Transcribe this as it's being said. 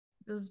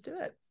Let's do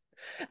it.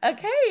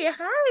 Okay.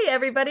 Hi,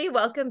 everybody.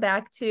 Welcome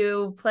back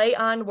to Play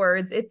on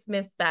Words. It's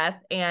Miss Beth,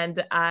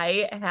 and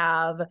I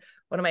have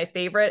one of my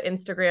favorite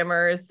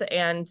Instagrammers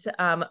and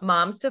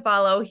moms to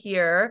follow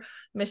here,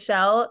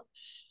 Michelle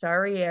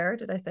Charriere.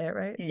 Did I say it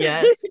right?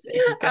 Yes,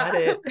 you got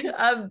it.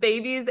 Of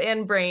Babies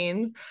and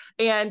Brains.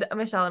 And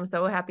Michelle, I'm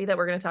so happy that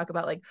we're going to talk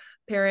about like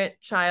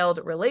parent-child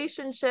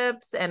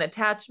relationships and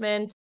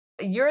attachment.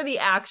 You're the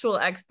actual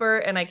expert,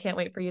 and I can't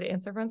wait for you to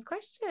answer everyone's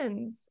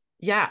questions.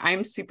 Yeah,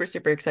 I'm super,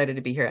 super excited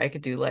to be here. I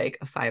could do like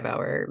a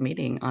 5-hour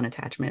meeting on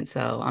attachment,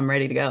 so I'm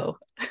ready to go.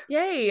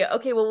 Yay.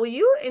 Okay, well, will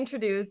you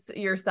introduce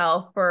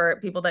yourself for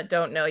people that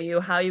don't know you,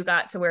 how you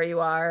got to where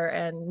you are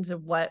and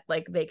what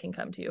like they can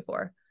come to you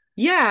for?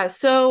 Yeah,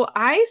 so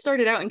I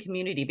started out in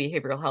community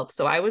behavioral health.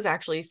 So I was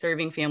actually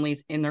serving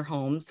families in their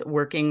homes,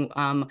 working.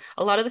 A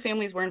lot of the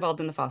families were involved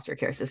in the foster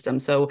care system.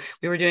 So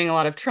we were doing a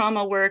lot of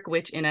trauma work,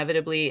 which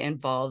inevitably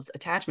involves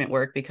attachment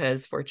work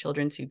because for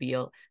children to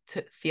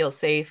feel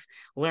safe,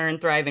 learn,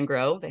 thrive, and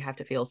grow, they have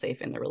to feel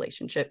safe in their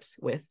relationships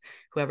with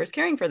whoever's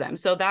caring for them.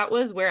 So that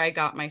was where I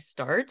got my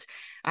start.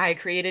 I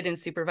created and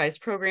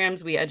supervised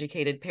programs. We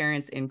educated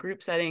parents in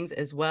group settings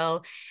as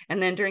well.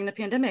 And then during the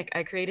pandemic,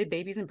 I created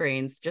Babies and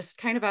Brains, just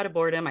kind of out of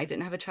boredom. I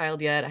didn't have a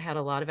child yet. I had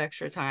a lot of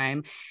extra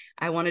time.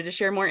 I wanted to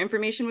share more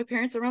information with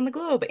parents around the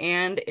globe.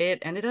 And it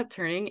ended up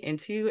turning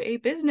into a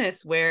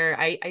business where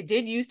I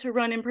did used to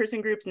run in-person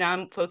groups. Now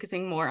I'm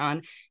focusing more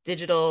on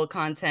digital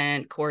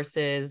content,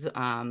 courses,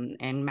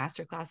 and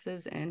master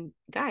classes and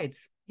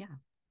guides. Yeah.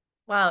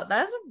 Wow,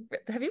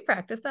 have you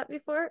practiced that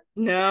before?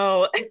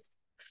 No.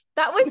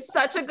 That was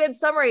such a good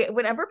summary.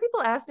 Whenever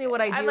people ask me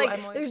what I do, I'm like,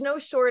 always... there's no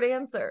short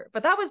answer,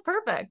 but that was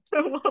perfect.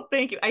 Well,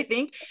 thank you. I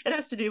think it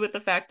has to do with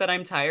the fact that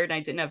I'm tired and I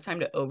didn't have time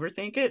to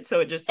overthink it.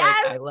 So it just like,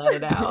 I let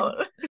it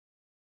out.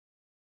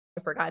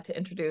 I forgot to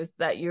introduce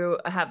that you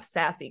have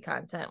sassy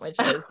content, which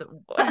is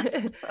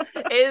I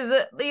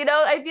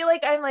feel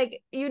like I'm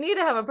like, you need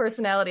to have a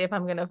personality if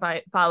I'm going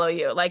to follow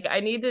you. Like I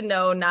need to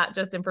know not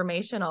just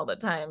information all the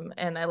time.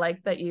 And I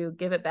like that you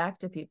give it back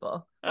to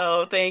people.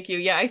 Oh, thank you.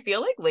 Yeah, I feel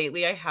like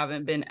lately I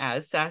haven't been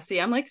as sassy.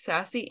 I'm like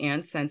sassy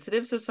and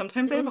sensitive. So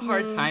sometimes I have a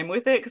hard time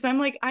with it because I'm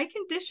like, I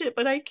can dish it,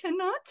 but I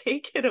cannot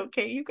take it.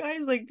 Okay, you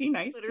guys, like be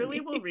nice.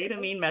 Literally will read a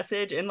mean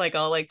message and like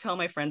I'll like tell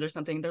my friends or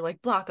something. They're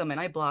like, block them. And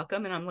I block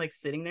them. And I'm like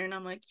sitting there and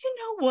I'm like, you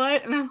know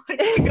what? And I'm like,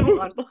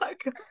 go on,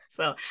 block them.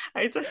 So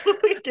I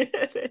totally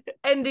get it.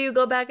 And do you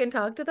go back and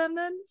talk to them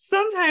then?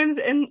 Sometimes.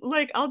 And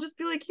like, I'll just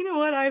be like, you know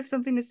what? I have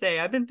something to say.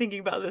 I've been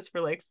thinking about this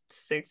for like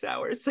 6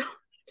 hours. So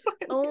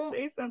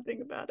say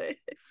something about it.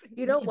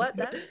 You know what?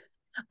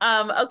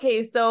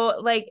 Okay,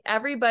 so like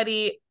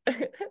everybody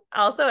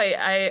also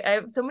I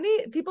have so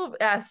many people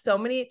ask so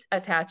many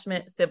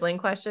attachment sibling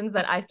questions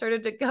that I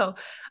started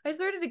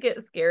to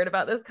get scared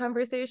about this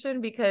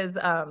conversation because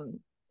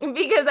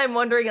I'm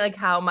wondering like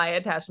how my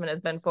attachment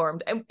has been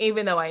formed,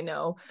 even though I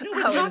know no,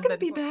 it's not going to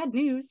be bad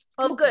news.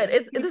 Oh, good.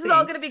 This is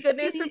all going to be good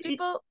news for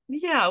people.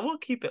 Yeah, we'll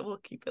keep it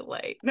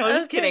light. No, I'm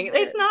just kidding. Good.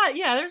 It's not.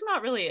 Yeah, there's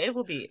not really. It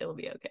will be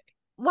okay.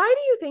 Why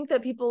do you think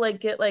that people like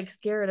get like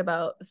scared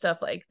about stuff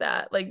like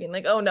that? Like being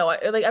like, oh no,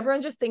 like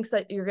everyone just thinks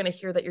that you're going to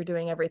hear that you're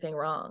doing everything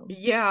wrong.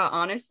 Yeah,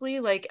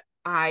 honestly, like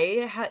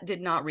I did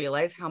not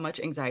realize how much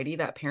anxiety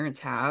that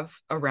parents have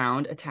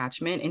around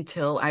attachment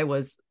until I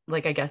was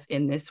like, I guess,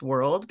 in this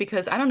world,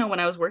 because I don't know, when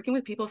I was working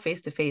with people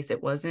face to face,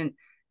 it wasn't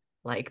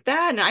like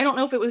that. And I don't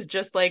know if it was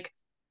just like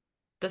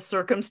the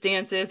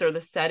circumstances or the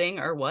setting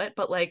or what,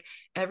 but like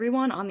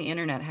everyone on the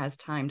internet has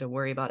time to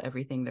worry about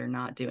everything they're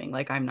not doing.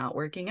 Like I'm not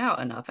working out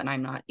enough and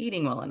I'm not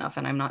eating well enough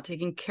and I'm not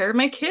taking care of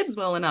my kids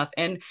well enough.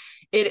 And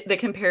the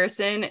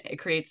comparison, it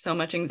creates so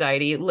much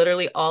anxiety.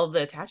 Literally all of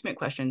the attachment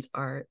questions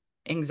are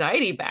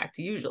anxiety backed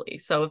usually.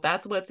 So if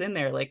that's what's in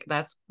there, like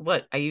that's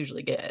what I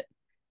usually get.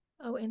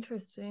 Oh,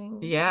 interesting.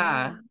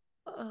 Yeah.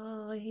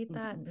 Oh, I hate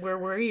that. We're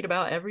worried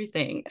about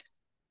everything.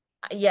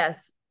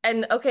 Yes.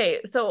 And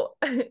okay, so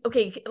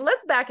okay,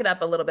 let's back it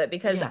up a little bit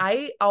because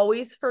I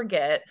always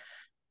forget,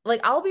 like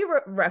I'll be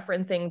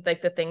referencing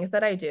like the things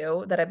that I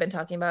do that I've been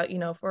talking about,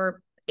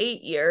 for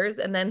 8 years.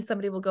 And then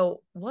somebody will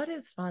go, what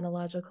is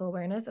phonological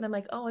awareness? And I'm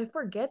like, oh, I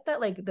forget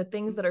that like the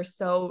things that are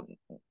so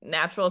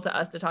natural to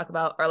us to talk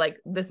about are like,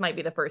 this might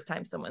be the first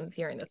time someone's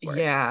hearing this word.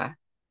 Yeah.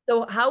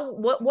 So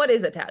what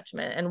is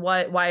attachment and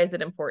why is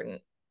it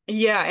important?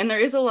 Yeah, and there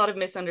is a lot of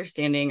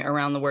misunderstanding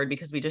around the word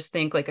because we just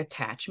think like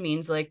attach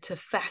means like to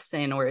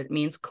fasten or it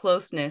means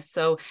closeness.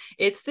 So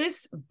it's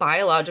this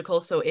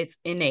biological, so it's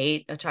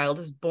innate. A child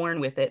is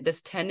born with it,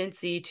 this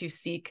tendency to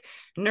seek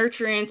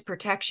nurturance,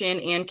 protection,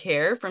 and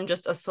care from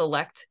just a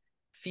select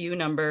few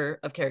number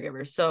of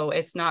caregivers. So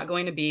it's not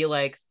going to be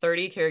like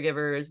 30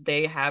 caregivers.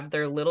 They have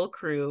their little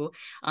crew.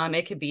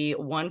 It could be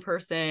one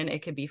person,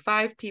 it could be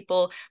 5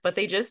 people, but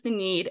they just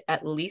need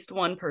at least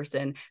one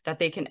person that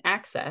they can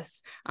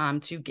access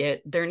to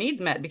get their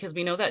needs met, because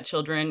we know that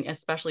children,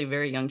 especially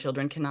very young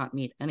children, cannot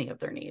meet any of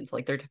their needs.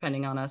 Like they're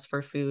depending on us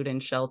for food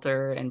and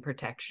shelter and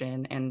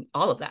protection and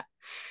all of that.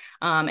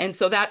 And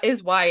so that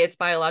is why it's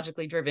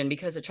biologically driven,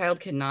 because a child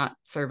cannot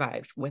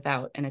survive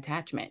without an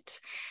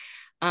attachment.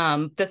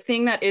 The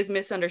thing that is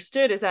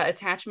misunderstood is that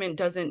attachment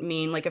doesn't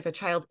mean, like, if a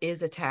child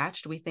is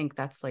attached, we think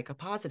that's like a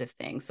positive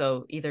thing.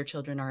 So either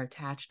children are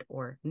attached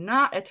or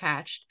not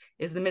attached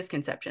is the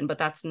misconception, but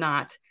that's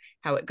not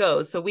how it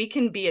goes. So we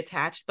can be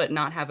attached but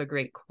not have a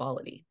great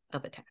quality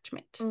of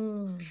attachment.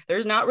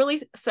 There's not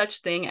really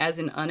such thing as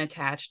an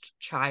unattached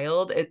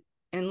child,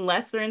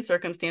 unless they're in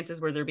circumstances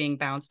where they're being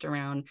bounced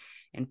around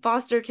in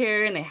foster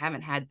care and they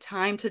haven't had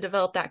time to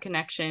develop that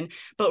connection.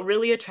 But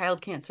really, a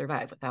child can't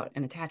survive without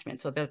an attachment.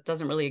 So that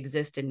doesn't really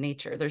exist in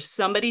nature. There's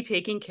somebody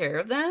taking care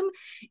of them.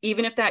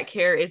 Even if that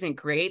care isn't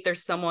great,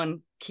 there's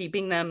someone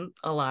keeping them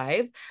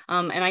alive.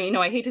 And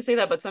I hate to say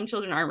that, but some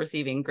children aren't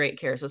receiving great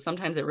care. So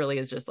sometimes it really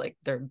is just like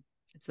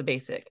it's the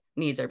basic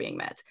needs are being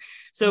met.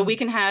 So we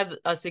can have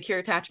a secure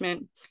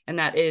attachment, and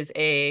that is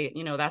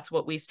that's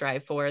what we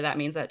strive for. That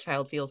means that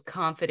child feels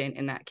confident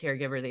in that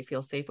caregiver. They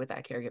feel safe with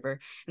that caregiver.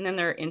 And then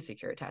there are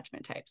insecure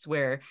attachment types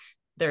where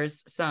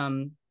there's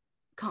some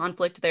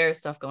conflict there,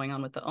 stuff going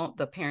on with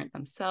the parent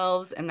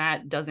themselves, and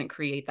that doesn't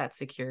create that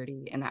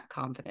security and that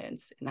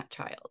confidence in that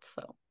child.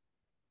 So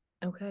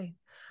okay.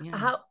 Yeah.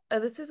 How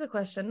this is a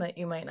question that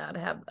you might not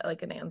have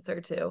like an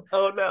answer to.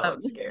 Oh no,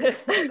 I'm scared.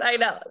 I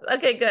know.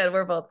 Okay, good.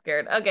 We're both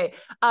scared. Okay.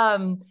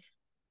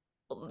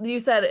 You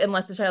said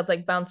unless the child's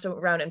like bounced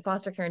around in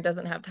foster care and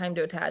doesn't have time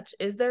to attach,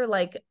 is there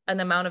like an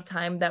amount of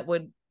time that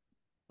would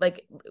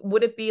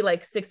it be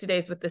like 60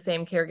 days with the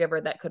same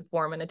caregiver that could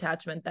form an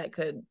attachment that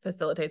could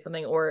facilitate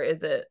something? Or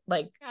is it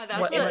like,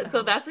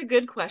 that's a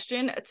good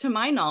question. To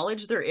my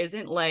knowledge, there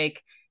isn't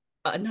like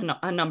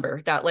a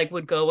number that like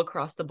would go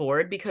across the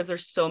board, because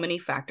there's so many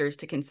factors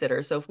to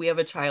consider. So if we have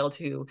a child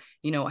who,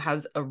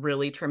 has a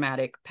really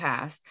traumatic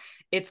past,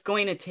 it's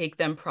going to take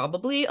them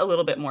probably a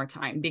little bit more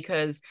time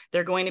because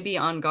they're going to be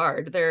on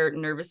guard. Their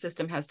nervous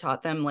system has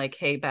taught them like,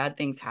 hey, bad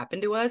things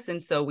happen to us.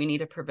 And so we need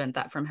to prevent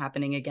that from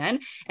happening again.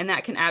 And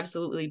that can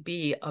absolutely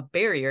be a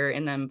barrier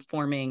in them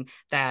forming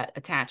that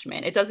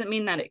attachment. It doesn't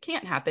mean that it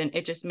can't happen.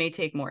 It just may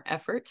take more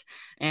effort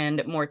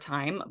and more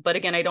time. But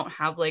again, I don't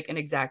have like an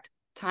exact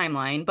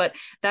timeline, but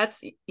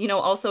that's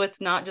also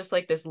it's not just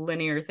like this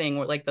linear thing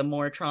where like the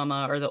more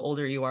trauma or the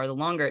older you are, the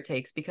longer it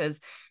takes, because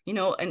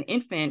an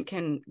infant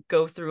can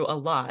go through a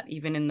lot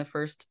even in the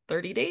first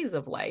 30 days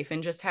of life,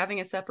 and just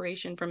having a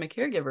separation from a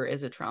caregiver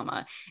is a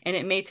trauma, and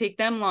it may take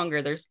them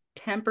longer. There's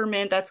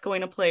temperament that's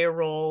going to play a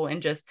role,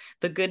 and just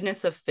the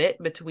goodness of fit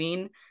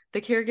between the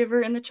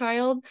caregiver and the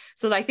child.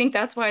 So I think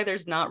that's why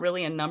there's not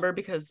really a number,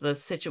 because the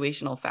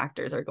situational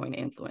factors are going to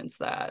influence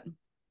that.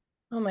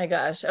 Oh my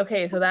gosh.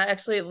 Okay. So that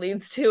actually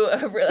leads to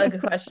a really good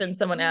question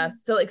someone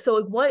asked. So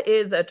what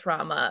is a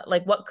trauma?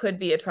 Like what could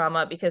be a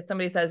trauma? Because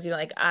somebody says,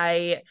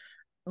 I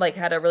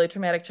had a really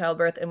traumatic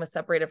childbirth and was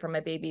separated from my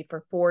baby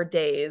for 4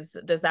 days.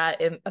 Does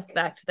that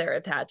affect their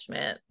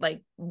attachment?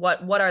 Like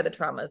what are the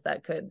traumas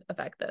that could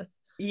affect this?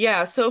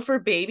 Yeah. So for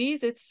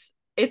babies,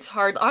 it's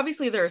hard.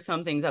 Obviously, there are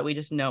some things that we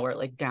just know are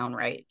like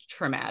downright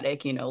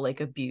traumatic,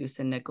 like abuse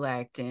and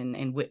neglect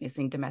and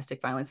witnessing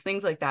domestic violence,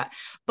 things like that.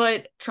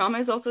 But trauma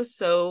is also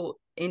so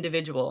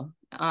individual.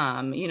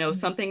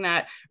 Something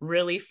that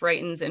really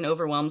frightens and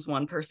overwhelms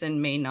one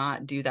person may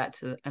not do that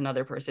to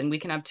another person. We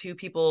can have two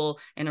people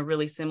in a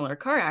really similar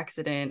car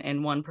accident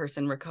and one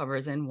person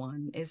recovers and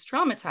one is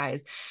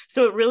traumatized.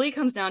 So it really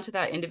comes down to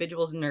that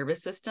individual's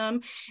nervous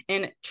system.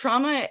 And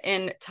trauma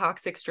and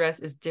toxic stress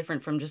is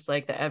different from just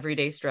like the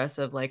everyday stress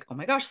of like, oh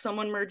my gosh,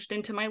 someone merged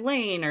into my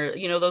lane, or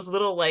those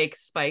little like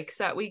spikes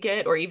that we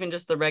get, or even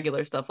just the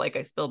regular stuff like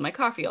I spilled my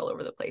coffee all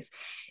over the place.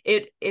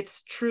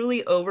 It's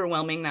truly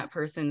overwhelming that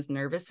person's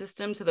nervous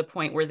system to the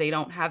point where they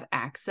don't have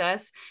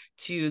access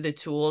to the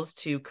tools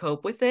to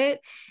cope with it.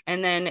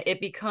 And then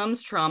it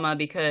becomes trauma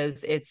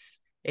because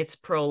it's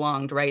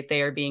prolonged, right?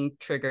 They are being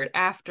triggered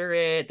after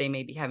it. They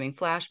may be having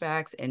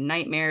flashbacks and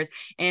nightmares.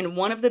 And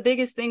one of the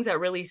biggest things that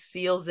really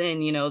seals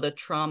in, the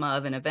trauma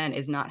of an event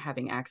is not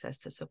having access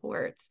to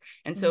supports.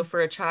 And so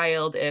for a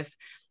child, if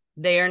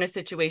they are in a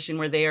situation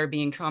where they are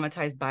being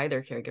traumatized by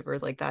their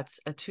caregiver, like that's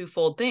a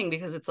twofold thing,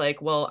 because it's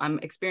like, well, I'm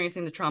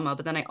experiencing the trauma,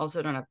 but then I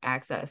also don't have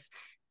access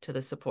to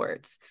the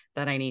supports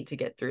that I need to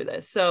get through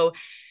this. So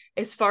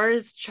as far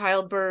as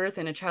childbirth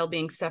and a child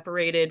being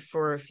separated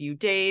for a few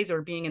days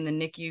or being in the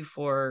NICU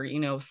for,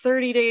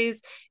 30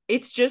 days,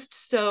 it's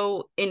just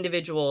so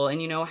individual. And,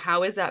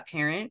 how is that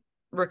parent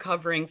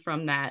recovering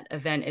from that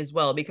event as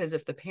well? Because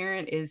if the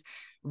parent is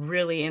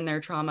really in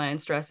their trauma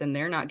and stress and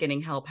they're not getting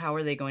help, how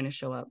are they going to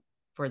show up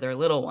for their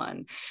little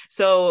one?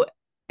 So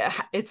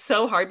it's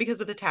so hard, because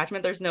with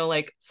attachment, there's no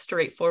like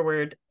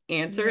straightforward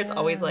answer. Yeah. It's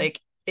always like,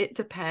 it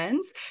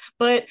depends.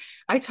 But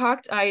I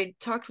talked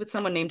with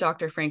someone named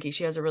Dr. Frankie.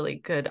 She has a really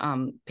good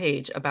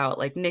page about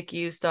like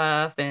NICU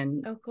stuff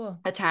and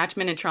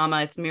attachment and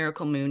trauma. It's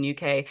Miracle Moon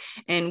UK.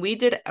 And we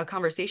did a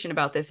conversation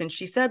about this. And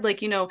she said,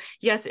 like,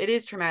 yes, it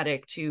is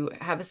traumatic to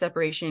have a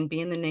separation,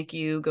 be in the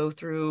NICU, go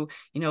through,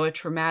 a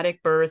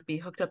traumatic birth, be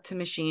hooked up to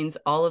machines,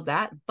 all of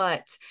that.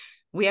 But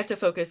we have to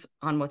focus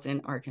on what's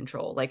in our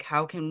control. Like,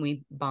 how can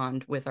we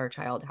bond with our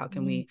child? How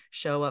can we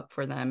show up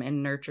for them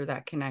and nurture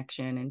that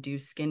connection and do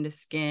skin to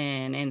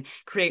skin and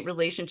create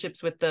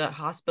relationships with the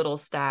hospital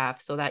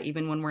staff so that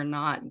even when we're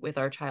not with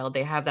our child,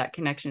 they have that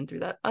connection through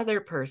that other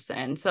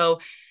person. So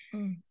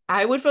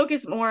I would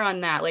focus more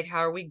on that. Like, how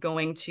are we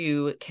going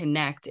to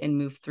connect and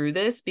move through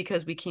this?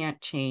 Because we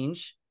can't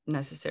change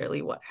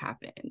necessarily what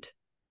happened.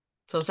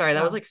 So sorry,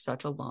 that was like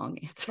such a long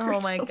answer.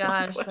 Oh my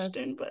gosh, question,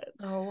 that's but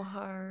so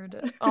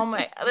hard. Oh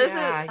my,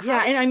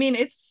 yeah. And I mean,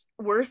 it's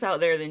worse out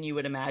there than you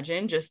would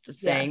imagine, just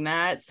saying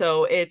that.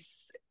 So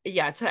it's,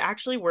 to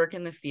actually work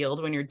in the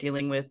field when you're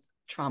dealing with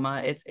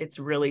trauma, it's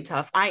really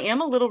tough. I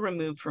am a little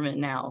removed from it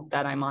now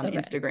that I'm on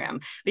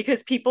Instagram,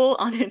 because people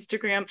on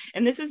Instagram,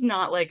 and this is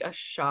not like a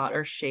shot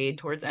or shade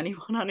towards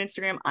anyone on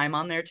Instagram, I'm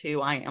on there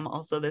too, I am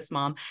also this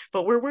mom,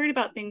 but we're worried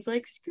about things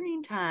like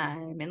screen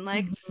time and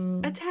like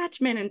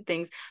attachment and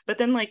things. But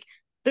then like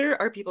there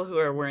are people who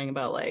are worrying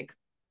about like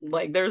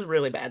there's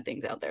really bad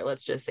things out there,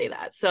 let's just say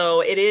that.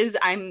 So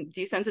I'm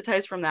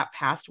desensitized from that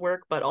past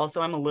work, but also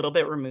I'm a little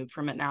bit removed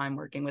from it now. I'm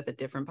working with a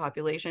different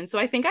population, so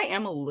I think I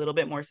am a little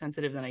bit more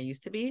sensitive than I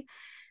used to be.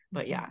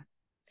 But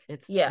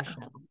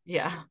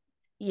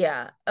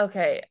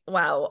okay,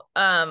 wow.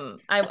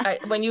 I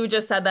when you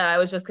just said that, I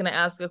was just going to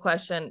ask a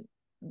question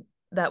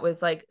that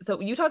was like,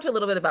 so you talked a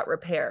little bit about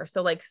repair.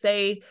 So like,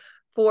 say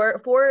for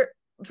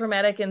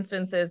traumatic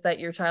instances that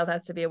your child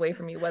has to be away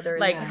from you, whether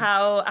like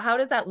how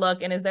does that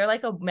look, and is there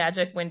like a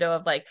magic window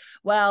of like,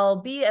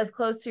 well, be as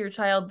close to your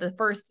child the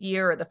first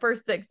year or the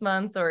first 6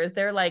 months, or is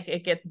there like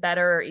it gets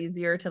better or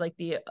easier to like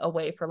be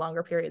away for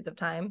longer periods of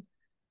time?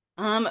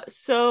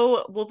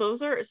 So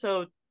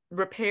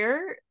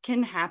repair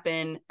can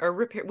happen,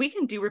 or we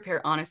can do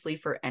repair honestly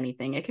for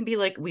anything. It can be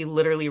like we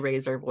literally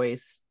raise our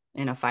voice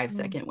in a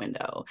 5-second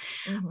window.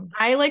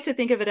 I like to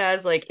think of it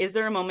as like, is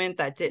there a moment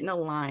that didn't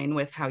align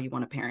with how you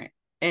want to parent?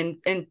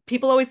 And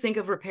people always think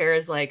of repair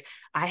as like,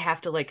 I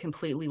have to like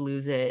completely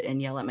lose it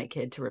and yell at my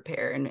kid to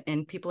repair.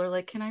 And people are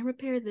like, can I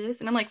repair this?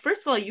 And I'm like,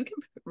 first of all, you can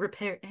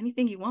repair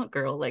anything you want,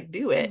 girl, like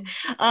do it.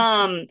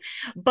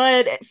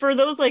 But for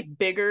those like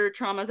bigger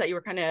traumas that you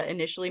were kind of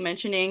initially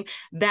mentioning,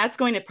 that's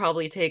going to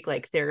probably take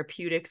like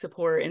therapeutic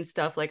support and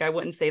stuff. Like, I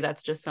wouldn't say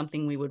that's just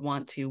something we would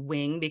want to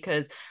wing,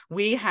 because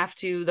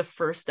the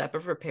first step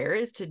of repair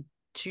is to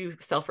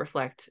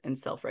self-reflect and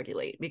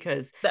self-regulate,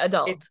 because the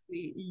adult,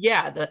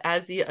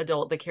 as the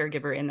adult, the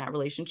caregiver in that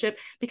relationship,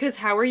 because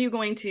how are you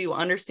going to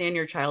understand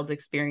your child's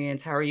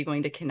experience? How are you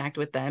going to connect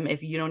with them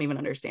if you don't even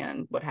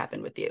understand what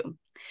happened with you?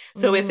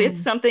 So if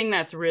it's something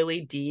that's really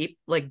deep,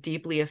 like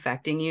deeply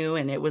affecting you,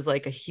 and it was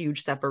like a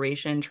huge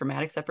separation,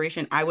 traumatic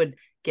separation, I would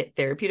get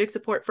therapeutic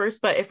support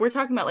first. But if we're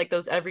talking about like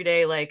those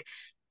everyday, like,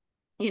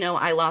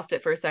 I lost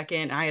it for a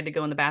second, I had to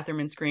go in the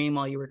bathroom and scream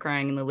while you were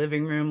crying in the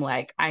living room,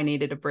 like I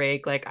needed a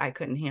break, like I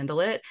couldn't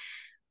handle it.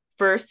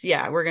 First,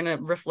 we're going to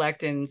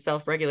reflect and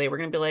self-regulate. We're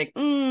going to be like,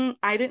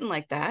 I didn't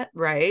like that,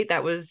 right?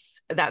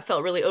 That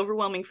felt really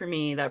overwhelming for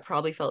me. That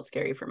probably felt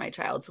scary for my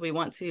child. So we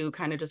want to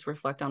kind of just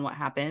reflect on what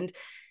happened.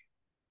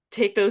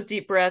 Take those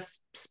deep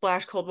breaths,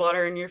 splash cold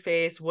water in your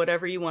face,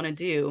 whatever you want to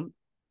do.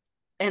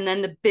 And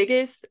then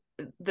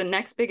the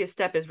next biggest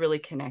step is really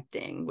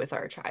connecting with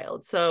our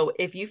child. So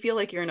if you feel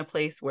like you're in a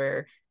place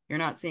where you're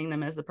not seeing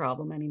them as the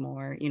problem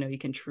anymore, you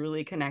can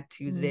truly connect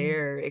to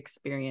their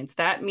experience,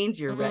 that means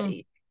you're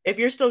ready. If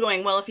you're still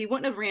going, well, if you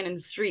wouldn't have ran in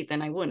the street,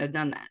 then I wouldn't have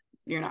done that,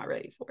 you're not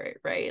ready for it,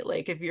 right?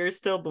 Like, if you're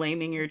still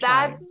blaming your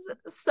child. That's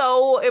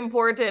so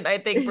important, I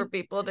think, for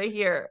people to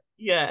hear.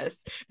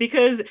 Yes,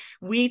 because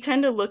we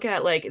tend to look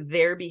at like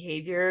their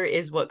behavior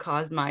is what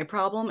caused my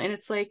problem. And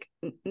it's like,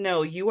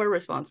 no, you are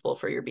responsible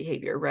for your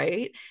behavior,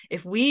 right?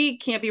 If we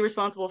can't be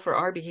responsible for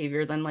our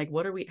behavior, then like,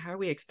 how are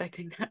we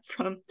expecting that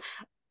from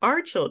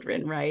our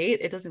children, right?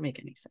 It doesn't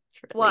make any sense.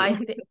 Really. Well,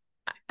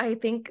 I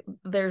think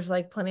there's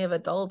like plenty of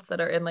adults that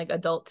are in like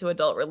adult to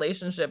adult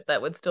relationship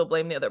that would still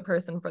blame the other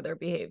person for their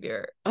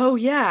behavior. Oh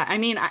yeah. I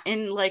mean,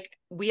 and like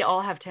we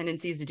all have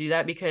tendencies to do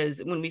that, because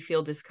when we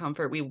feel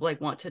discomfort, we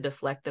like want to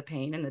deflect the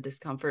pain and the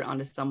discomfort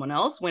onto someone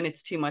else when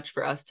it's too much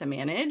for us to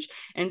manage.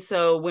 And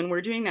so when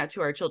we're doing that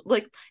to our children,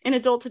 like in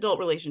adult to adult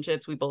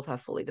relationships, we both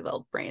have fully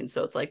developed brains.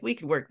 So it's like, we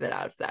could work that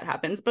out if that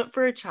happens. But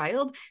for a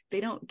child, they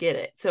don't get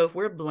it. So if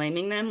we're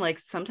blaming them, like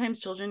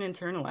sometimes children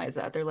internalize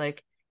that. They're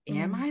like,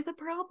 am I the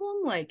problem?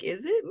 Like,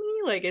 is it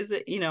me? Like, is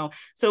it,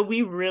 so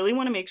we really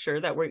want to make sure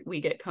that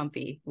we get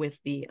comfy with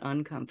the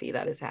uncomfy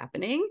that is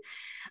happening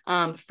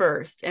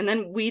first. And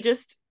then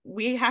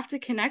we have to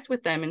connect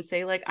with them and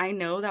say like, I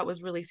know that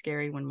was really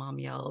scary when mom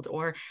yelled,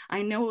 or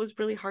I know it was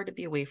really hard to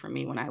be away from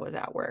me when I was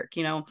at work.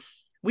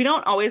 We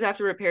don't always have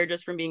to repair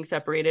just from being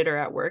separated or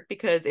at work,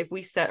 because if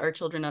we set our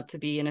children up to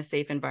be in a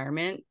safe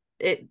environment,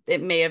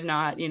 it may have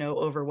not,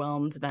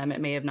 overwhelmed them.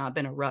 It may have not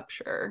been a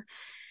rupture.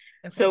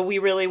 Okay. So we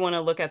really want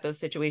to look at those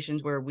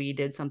situations where we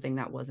did something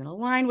that wasn't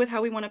aligned with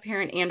how we want to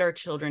parent, and our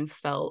children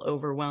felt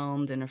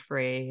overwhelmed and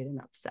afraid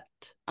and upset.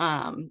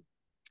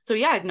 So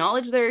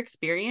acknowledge their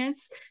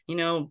experience,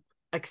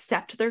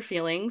 accept their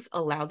feelings,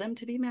 allow them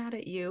to be mad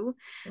at you.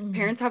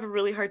 Parents have a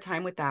really hard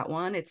time with that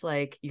one. It's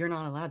like, you're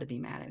not allowed to be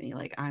mad at me.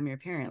 Like, I'm your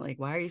parent. Like,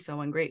 why are you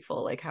so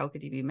ungrateful? Like, how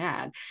could you be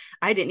mad?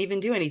 I didn't even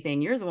do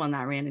anything. You're the one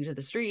that ran into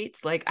the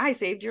streets. Like, I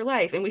saved your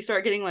life. And we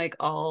start getting like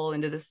all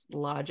into this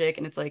logic.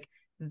 And it's like,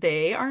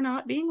 they are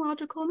not being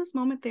logical in this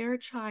moment. They're a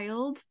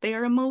child. They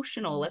are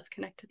emotional. Let's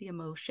connect to the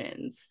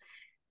emotions.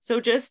 So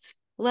just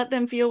let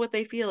them feel what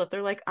they feel. If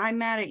they're like, I'm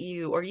mad at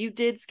you, or you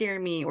did scare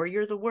me, or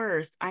you're the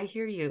worst, I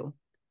hear you.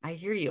 I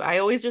hear you. I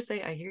always just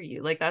say, I hear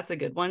you. Like, that's a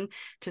good one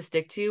to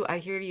stick to. I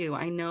hear you.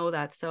 I know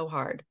that's so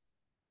hard.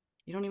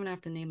 You don't even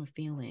have to name a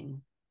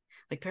feeling.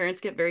 Like,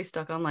 parents get very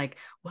stuck on like,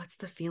 what's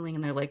the feeling?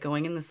 And they're like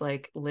going in this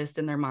like list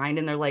in their mind,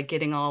 and they're like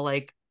getting all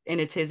like in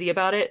a tizzy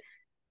about it.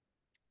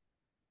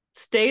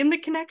 Stay in the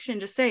connection.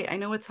 Just say, I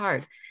know it's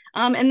hard.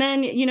 And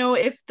then, you know,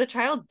 if the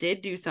child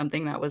did do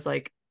something that was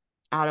like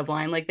out of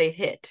line, like they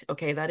hit,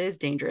 okay, that is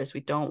dangerous. We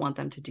don't want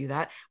them to do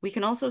that. We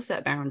can also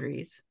set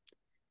boundaries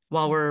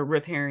while we're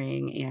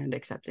repairing and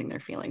accepting their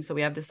feelings. So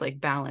we have this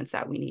like balance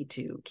that we need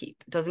to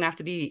keep. It doesn't have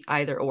to be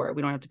either or.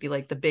 We don't have to be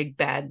like the big,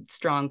 bad,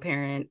 strong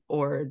parent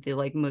or the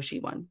like mushy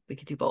one. We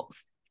could do both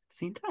at the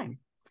same time.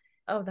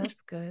 Oh,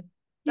 that's good.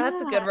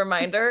 That's a Yeah. good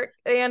reminder.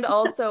 And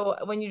also,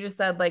 when you just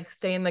said like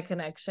stay in the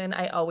connection,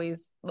 I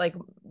always like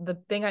the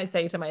thing I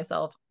say to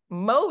myself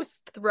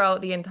most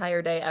throughout the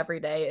entire day, every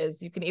day,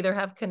 is you can either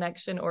have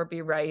connection or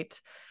be right.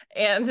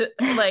 And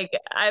like,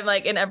 I'm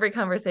like in every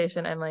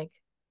conversation, I'm like,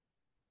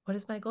 what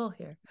is my goal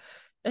here?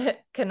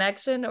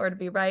 Connection or to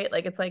be right?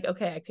 Like, it's like,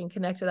 okay, I can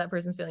connect to that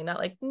person's feeling, not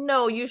like,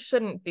 no, you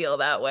shouldn't feel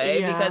that way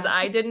because Yeah.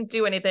 I didn't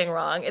do anything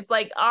wrong. It's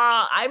like,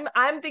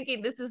 I'm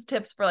thinking this is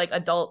tips for like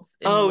adults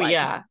in Oh, life.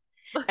 yeah.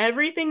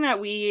 Everything that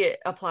we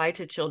apply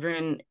to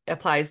children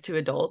applies to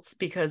adults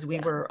because we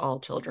Yeah. were all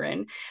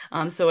children.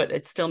 So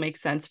it still makes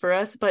sense for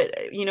us.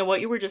 But you know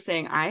what you were just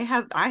saying, I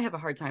have a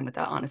hard time with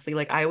that, honestly.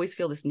 Like, I always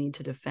feel this need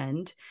to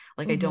defend.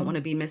 Like, I don't want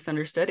to be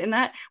misunderstood. And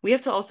that we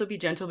have to also be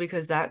gentle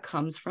because that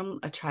comes from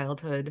a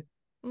childhood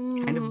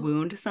kind of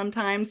wound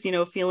sometimes, you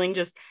know, feeling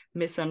just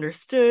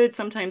misunderstood.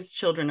 Sometimes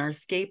children are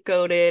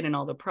scapegoated and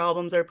all the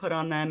problems are put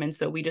on them. And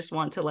so we just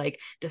want to like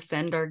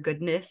defend our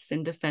goodness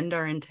and defend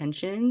our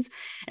intentions.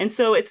 And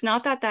so it's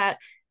not that that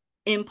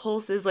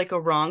impulse is like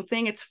a wrong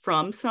thing. It's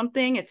from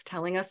something. It's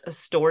telling us a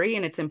story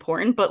and it's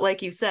important. But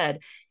like you said,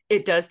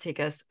 it does take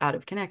us out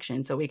of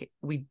connection. So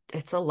we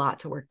it's a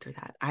lot to work through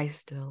that. I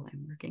still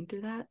am working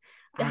through that.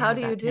 I How have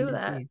do you that do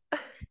that? tendency.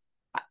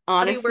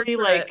 How do you work Honestly,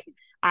 through it? like,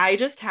 I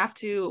just have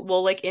to,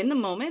 well, like in the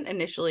moment,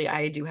 initially,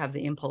 I do have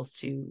the impulse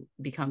to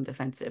become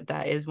defensive.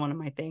 That is one of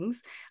my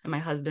things. And my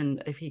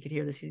husband, if he could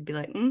hear this, he'd be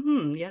like,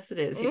 yes, it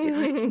is. He'd be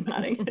like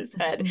nodding his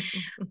head.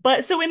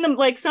 But so in the,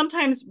 like,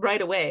 sometimes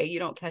right away, you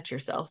don't catch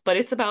yourself, but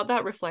it's about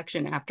that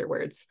reflection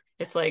afterwards.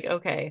 It's like,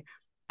 okay,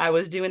 I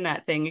was doing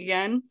that thing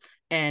again.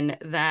 And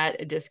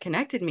that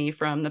disconnected me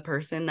from the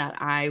person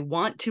that I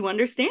want to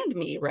understand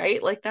me,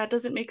 right? Like, that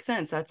doesn't make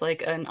sense. That's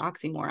like an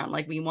oxymoron.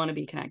 Like, we want to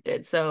be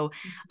connected. So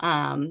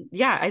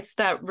yeah, it's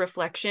that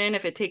reflection.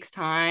 If it takes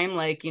time,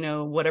 like, you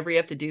know, whatever you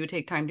have to do,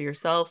 take time to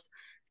yourself,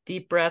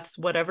 deep breaths,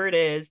 whatever it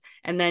is.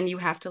 And then you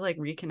have to like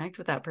reconnect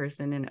with that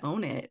person and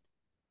own it.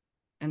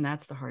 And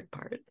that's the hard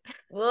part.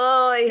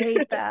 Whoa, I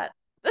hate that.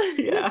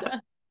 Yeah.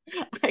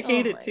 I Oh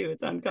hate it my. too.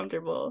 It's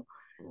uncomfortable.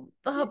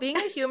 Oh, being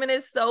a human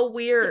is so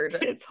weird.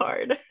 It's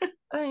hard.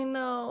 I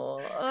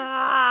know.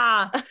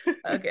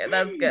 Okay,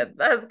 that's good.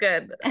 That's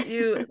good.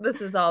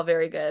 This is all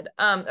very good.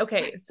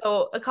 Okay,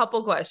 so a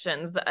couple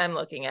questions that I'm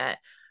looking at.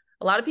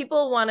 A lot of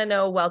people want to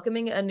know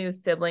welcoming a new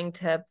sibling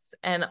tips,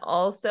 and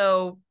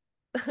also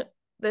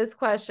this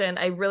question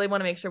I really want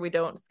to make sure we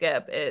don't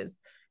skip is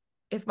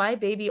if my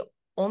baby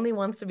only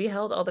wants to be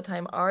held all the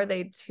time, are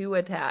they too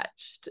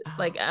attached?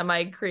 Like, Oh, am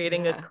I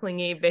creating a yeah.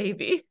 clingy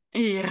baby?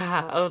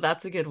 Yeah. Oh,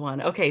 that's a good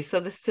one. Okay. So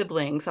the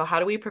sibling. So how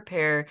do we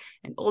prepare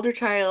an older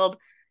child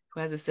who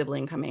has a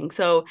sibling coming?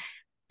 So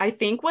I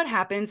think what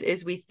happens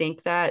is we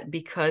think that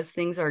because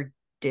things are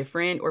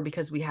different or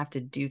because we have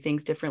to do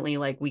things differently,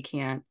 like we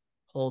can't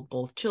hold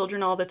both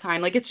children all the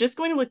time. Like, it's just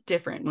going to look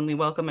different when we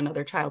welcome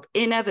another child,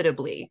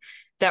 inevitably,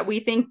 that we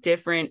think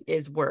different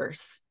is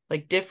worse.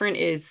 Like, different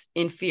is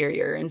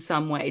inferior in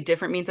some way.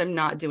 Different means I'm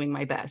not doing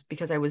my best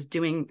because I was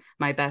doing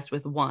my best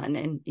with one.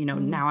 And, you know,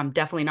 now I'm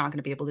definitely not going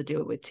to be able to do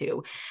it with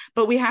two.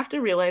 But we have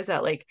to realize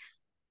that, like,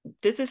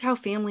 this is how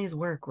families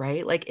work,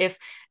 right? Like, if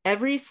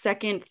every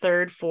second,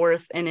 third,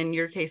 fourth, and in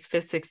your case,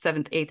 fifth, sixth,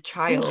 seventh, eighth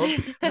child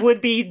would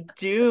be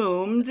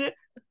doomed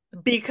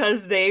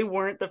because they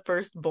weren't the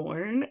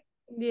firstborn,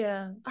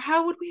 Yeah.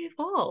 how would we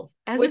evolve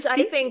as a Which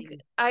species?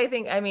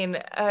 I mean,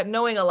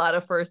 knowing a lot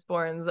of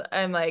firstborns,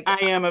 I'm like, I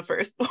am a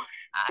firstborn.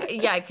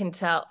 yeah, I can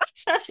tell.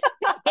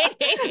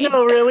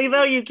 No, really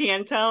though, you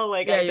can tell.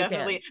 Like, Yeah, I you can.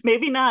 definitely,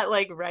 maybe not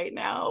like right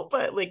now,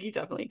 but like you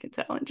definitely can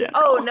tell in Oh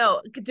general.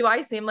 no, do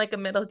I seem like a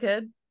middle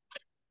kid?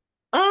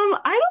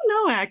 I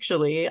don't know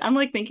actually. I'm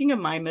like thinking of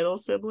my middle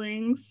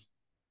siblings.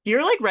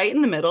 You're like right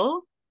in the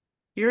middle.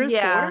 You're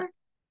Yeah, four?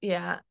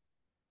 yeah.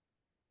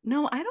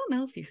 No, I don't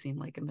know if you seem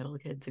like a middle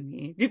kid to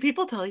me. Do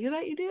people tell you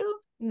that you do?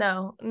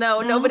 No,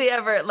 No? nobody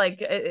ever like,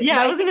 Yeah,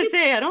 but I I was think gonna it's,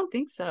 say I don't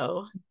think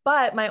so.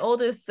 but my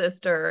oldest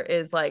sister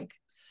is like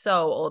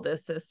so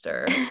oldest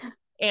sister.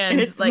 And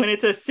And it's when like,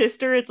 it's a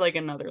sister, it's like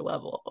another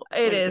level.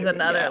 it When it's is a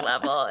another yeah.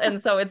 level.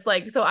 And so it's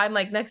like, so I'm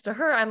like next to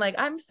her, I'm like,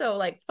 I'm so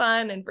like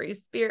fun and free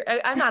spirit.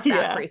 I'm not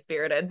that Yeah. free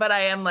spirited, but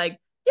I am like,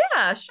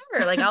 yeah,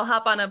 sure. Like I'll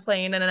hop on a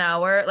plane in an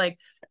hour, like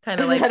kind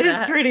of like That is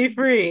that. pretty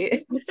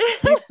free. It's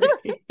pretty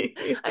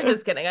free. I'm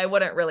just kidding. I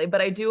wouldn't really,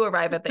 but I do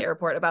arrive at the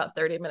airport about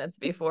 30 minutes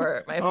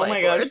before my Oh flight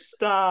my gosh, boards.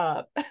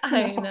 stop.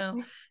 I No.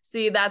 know.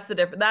 See, that's the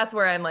difference. That's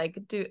where I'm like,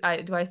 do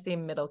I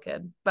seem middle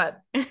kid?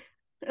 But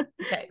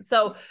okay.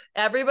 So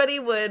everybody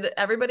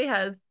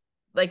has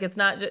like, it's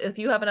not just if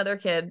you have another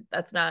kid,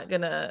 that's not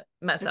gonna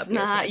mess It's up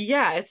your not, kid.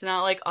 yeah, it's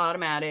not like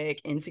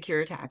automatic insecure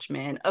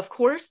attachment. Of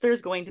course,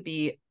 there's going to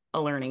be a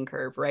learning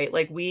curve, right?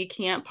 Like we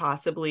can't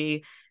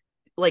possibly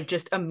like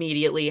just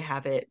immediately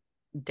have it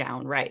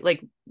down, right?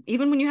 Like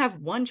even when you have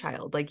one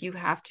child, like you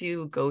have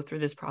to go through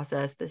this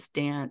process, this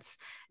dance,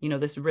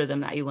 this rhythm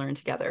that you learn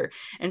together.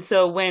 And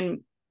so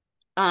when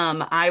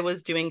I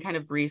was doing kind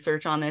of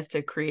research on this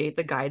to create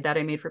the guide that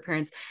I made for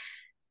parents,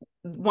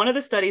 one of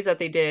the studies that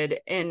they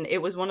did, and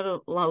it was one of the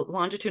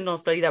longitudinal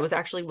study that was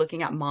actually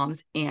looking at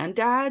moms and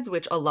dads,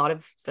 which a lot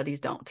of studies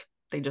don't.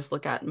 They just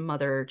look at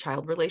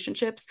mother-child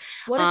relationships.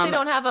 What if they um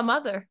don't have a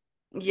mother?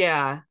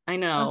 yeah, I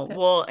know. Okay.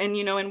 Well,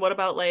 and what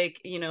about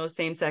like,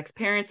 same-sex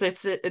parents?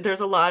 There's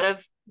a lot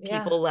of Yeah.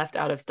 people left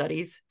out of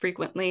studies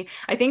frequently.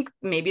 I think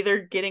maybe they're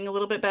getting a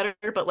little bit better,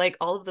 but like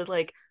all of the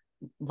like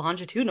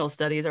longitudinal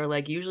studies are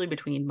like usually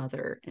between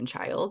mother and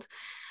child.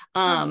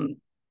 Huh. um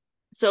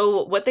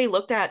so what they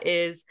looked at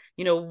is,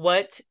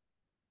 what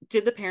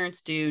did the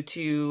parents do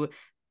to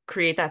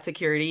create that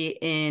security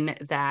in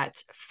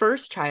that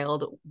first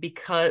child,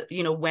 because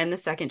when the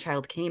second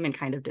child came and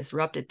kind of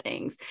disrupted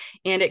things.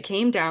 And it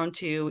came down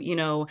to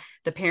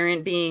the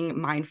parent being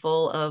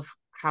mindful of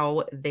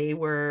how they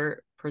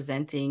were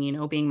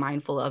presenting, being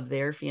mindful of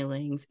their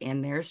feelings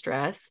and their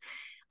stress,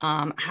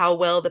 how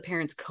well the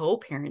parents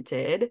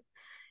co-parented,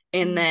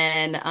 and Mm.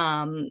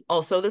 then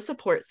also the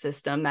support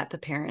system that the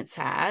parents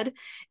had,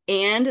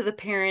 and the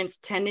parents'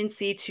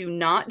 tendency to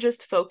not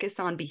just focus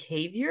on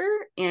behavior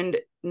and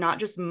not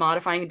just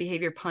modifying the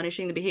behavior,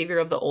 punishing the behavior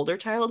of the older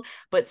child,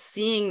 but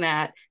seeing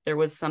that there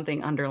was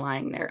something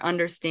underlying there,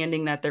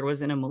 understanding that there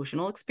was an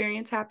emotional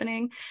experience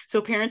happening. So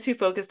parents who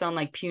focused on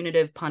like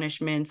punitive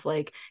punishments,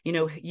 like,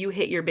 you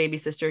hit your baby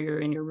sister, you're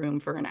in your room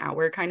for an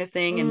hour kind of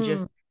thing, and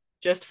Mm.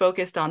 just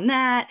focused on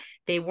that.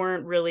 They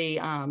weren't really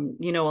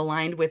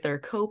aligned with their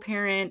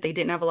co-parent. They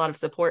didn't have a lot of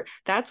support.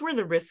 That's where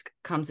the risk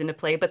comes into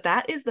play. But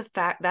that is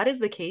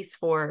the case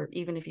for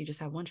even if you just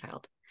have one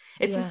child.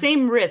 It's the Yeah.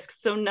 same risk.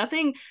 So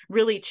nothing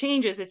really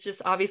changes. It's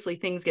just obviously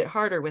things get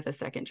harder with a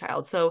second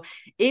child. So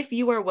if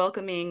you are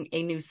welcoming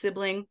a new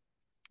sibling,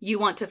 you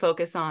want to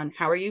focus on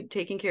how are you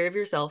taking care of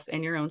yourself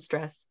and your own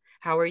stress?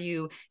 How are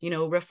you,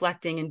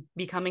 reflecting and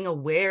becoming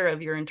aware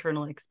of your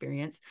internal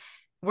experience?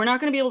 We're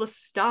not going to be able to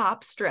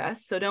stop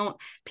stress. So don't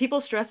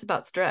people stress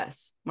about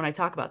stress when I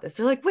talk about this.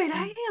 They're like, wait,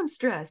 I am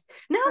stressed.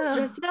 Now I'm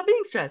stressed Oh. about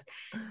being stressed.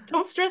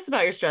 Don't stress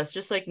about your stress.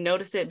 Just like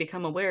notice it,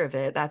 become aware of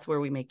it. That's where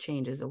we make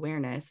changes,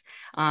 awareness.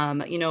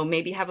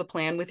 Maybe have a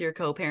plan with your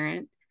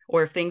co-parent,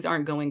 or if things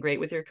aren't going great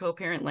with your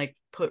co-parent, like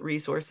put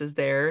resources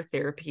there,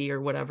 therapy or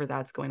whatever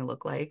that's going to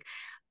look like.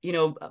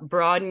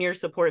 Broaden your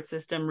support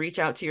system, reach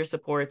out to your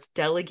supports,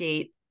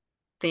 delegate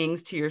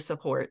things to your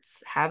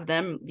supports, have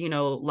them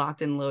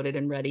locked and loaded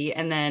and ready.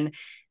 And then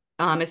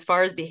as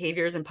far as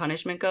behaviors and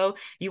punishment go,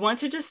 you want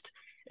to just,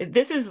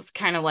 this is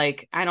kind of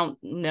like, I don't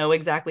know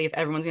exactly if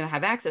everyone's going to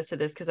have access to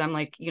this, because I'm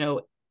like,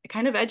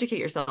 kind of educate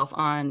yourself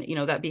on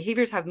that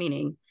behaviors have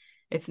meaning.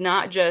 It's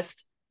not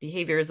just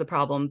behavior is the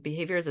problem,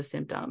 behavior is a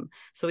symptom.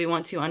 So we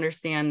want to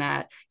understand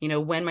that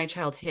when my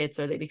child hits,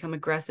 or they become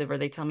aggressive, or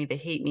they tell me they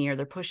hate me, or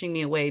they're pushing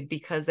me away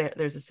because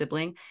there's a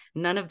sibling,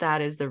 none of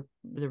that is the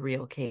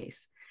real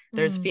case.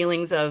 There's Mm.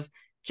 feelings of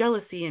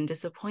jealousy and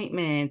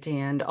disappointment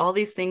and all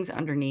these things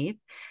underneath.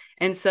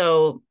 And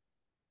so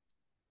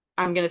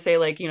I'm going to say,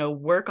 like,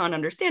 work on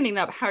understanding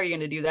that. How are you going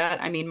to do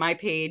that? I mean, my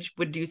page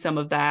would do some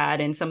of that,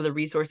 and some of the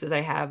resources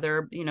I have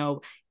there,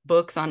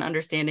 books on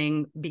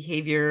understanding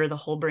behavior. The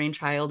Whole Brain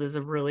Child is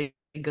a really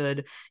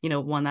good,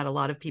 one that a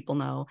lot of people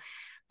know.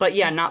 But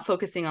yeah, not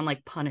focusing on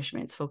like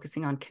punishments,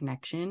 focusing on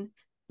connection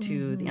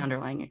to the Mm-hmm.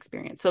 underlying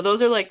experience. So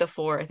those are like the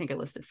four, I think I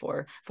listed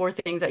four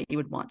things that you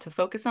would want to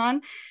focus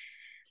on.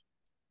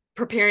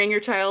 Preparing your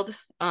child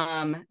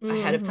ahead of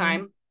Mm-hmm.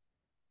 time.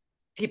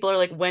 People are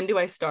like, when do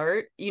I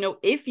start?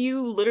 If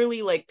you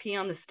literally like pee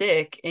on the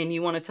stick and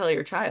you want to tell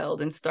your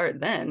child, and start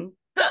then,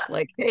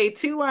 like, hey,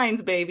 2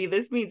 lines, baby,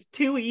 this means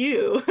two of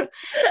you.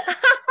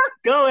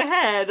 Go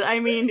ahead. I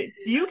mean,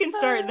 you can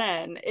start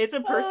then. It's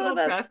a Oh, personal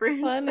that's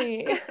preference.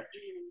 funny.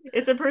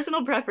 It's a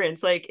personal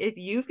preference. Like if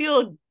you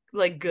feel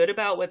like good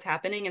about what's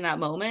happening in that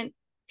moment,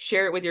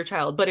 share it with your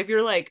child. But if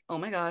you're like, oh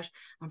my gosh,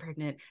 I'm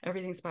pregnant,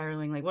 everything's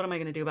spiraling, like what am I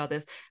going to do about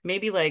this?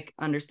 Maybe like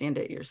understand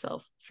it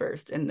yourself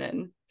first and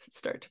then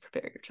start to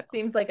prepare your child.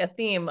 Seems like a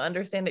theme.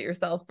 Understand it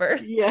yourself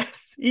first.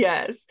 Yes,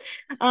 yes.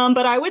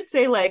 But I would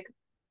say like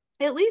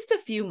at least a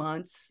few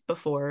months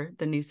before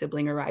the new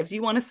sibling arrives,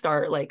 you want to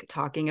start like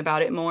talking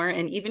about it more.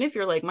 And even if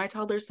you're like, my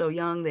toddler's so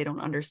young, they don't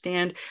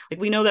understand, like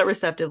we know that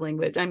receptive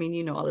language, I mean,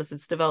 you know, all this,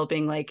 it's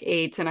developing like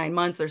 8 to 9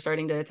 months, they're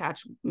starting to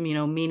attach, you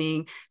know,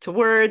 meaning to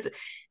words.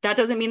 That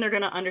doesn't mean they're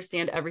going to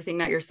understand everything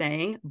that you're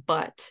saying,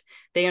 but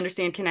they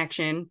understand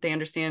connection. They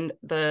understand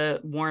the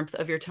warmth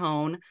of your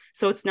tone.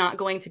 So it's not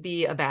going to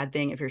be a bad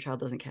thing if your child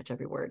doesn't catch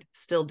every word.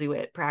 Still do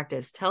it,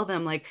 practice, tell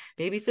them like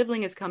baby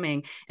sibling is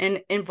coming,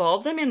 and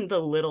involve them in the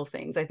little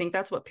things. I think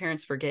that's what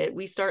parents forget.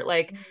 We start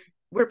like,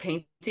 we're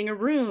painting a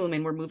room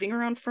and we're moving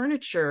around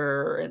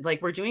furniture.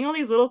 Like we're doing all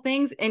these little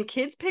things and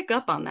kids pick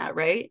up on that,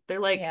 right? They're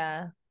like,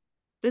 Yeah.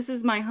 This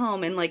is my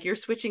home, and like you're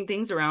switching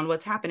things around,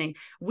 what's happening.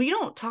 We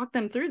don't talk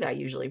them through that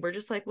usually. We're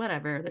just like,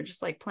 whatever, they're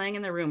just like playing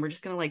in their room, we're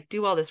just gonna like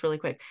do all this really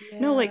quick.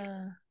 No, like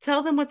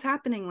tell them what's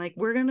happening, like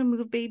we're gonna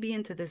move baby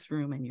into this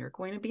room and you're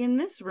going to be in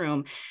this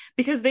room,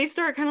 because they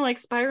start kind of like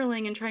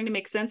spiraling and trying to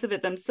make sense of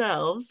it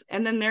themselves,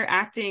 and then they're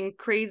acting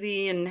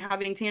crazy and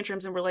having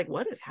tantrums, and we're like,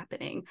 what is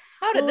happening?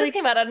 How did this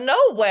came out of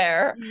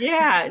nowhere?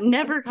 Yeah, it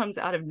never comes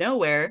out of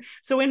nowhere.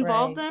 So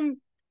involve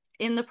them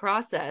in the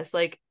process.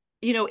 Like,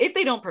 you know, if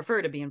they don't prefer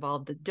to be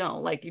involved,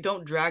 don't, like, you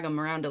don't drag them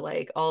around to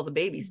like all the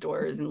baby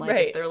stores, and like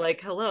if they're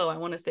like, hello, I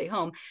want to stay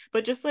home,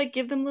 but just like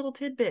give them little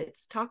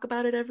tidbits, talk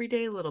about it every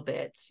day a little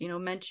bit, you know,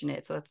 mention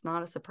it so that's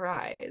not a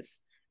surprise.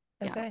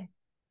 Okay.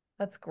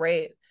 That's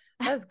great.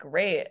 That's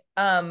great.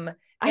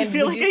 I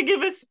feel like I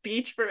give a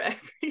speech for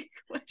every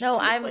question. No,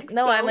 I'm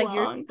like,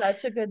 you're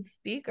such a good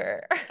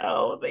speaker.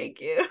 Oh,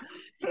 thank you.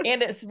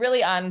 And it's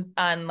really on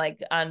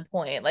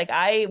point. Like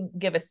I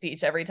give a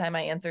speech every time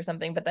I answer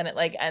something, but then it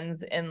like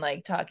ends in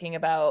like talking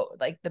about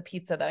like the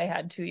pizza that I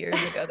had 2 years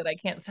ago that I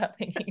can't stop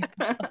thinking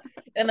about.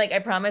 And like I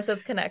promise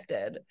it's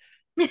connected.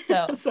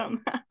 So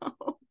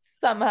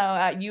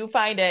somehow you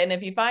find it, and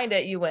if you find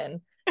it, you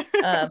win.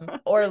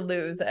 Or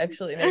lose,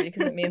 actually, maybe,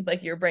 because it means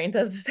like your brain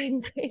does the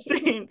same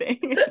thing.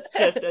 It's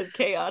just as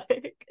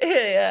chaotic.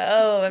 Yeah.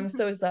 Oh, I'm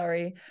so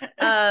sorry.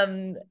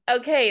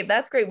 Okay,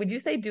 that's great. Would you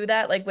say do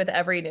that like with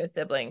every new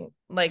sibling?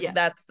 Like yes.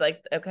 That's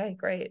like, okay,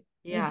 great.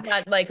 Yeah. It's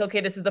not like, okay,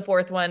 this is the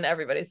 4th one,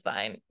 everybody's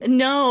fine.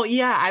 No,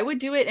 yeah, I would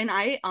do it. And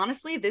I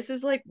honestly, this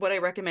is like what I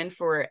recommend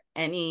for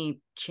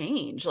any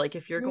change. Like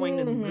if you're going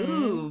to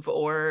move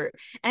or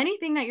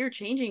anything that you're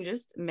changing,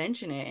 just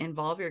mention it,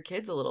 involve your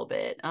kids a little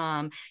bit.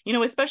 You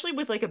know, especially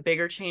with like a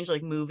bigger change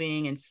like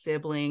moving and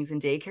siblings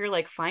and daycare,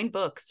 like find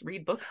books,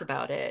 read books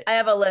about it. I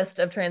have a list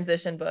of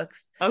transition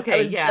books.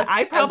 Okay, yeah,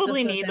 I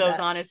probably need those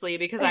honestly,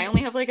 because I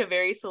only have like a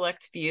very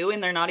select few,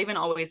 and they're not even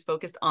always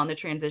focused on the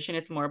transition.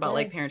 It's more about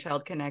like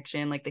parent-child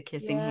connection, like the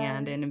kissing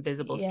hand and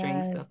invisible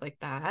string, stuff like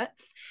that.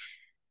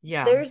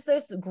 Yeah. There's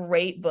this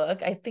great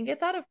book. I think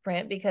it's out of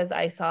print because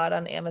I saw it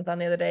on Amazon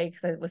the other day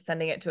because I was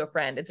sending it to a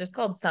friend. It's just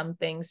called Some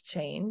Things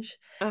Change.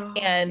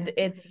 And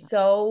it's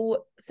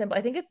so simple.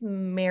 I think it's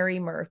Mary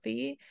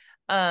Murphy.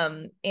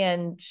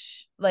 And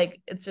like,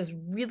 it's just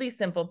really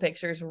simple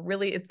pictures.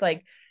 Really, it's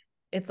like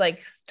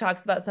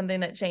talks about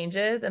something that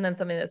changes and then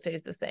something that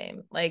stays the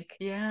same. Like,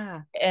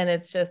 yeah. And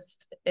it's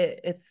just,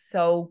 it's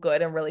so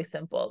good and really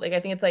simple. Like,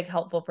 I think it's like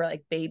helpful for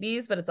like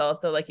babies, but it's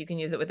also like you can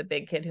use it with a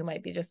big kid who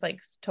might be just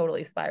like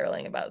totally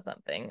spiraling about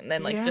something. And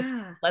then like, just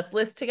let's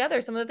list together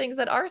some of the things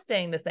that are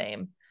staying the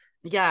same.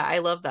 Yeah, I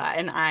love that.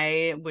 And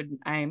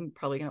I'm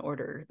probably going to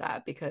order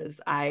that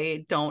because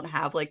I don't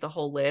have like the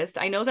whole list.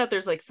 I know that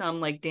there's like some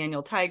like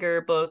Daniel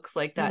Tiger books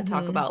like that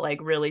talk about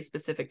like really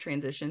specific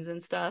transitions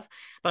and stuff,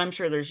 but I'm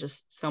sure there's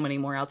just so many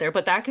more out there.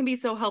 But that can be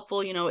so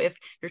helpful, you know, if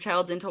your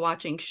child's into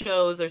watching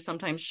shows, there's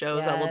sometimes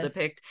shows that will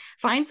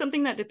find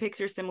something that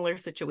depicts your similar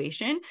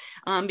situation.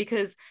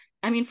 Because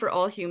I mean, for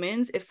all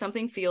humans, if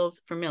something feels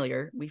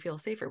familiar, we feel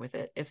safer with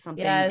it. If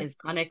something is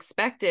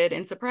unexpected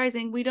and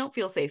surprising, we don't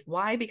feel safe.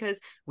 Why?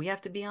 Because we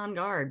have to be on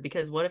guard.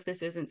 Because what if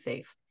this isn't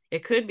safe?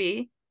 It could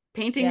be.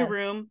 Painting a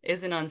room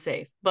isn't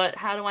unsafe. But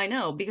how do I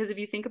know? Because if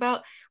you think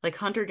about like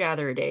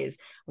hunter-gatherer days,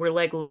 we're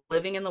like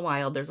living in the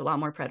wild. There's a lot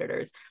more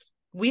predators.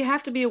 We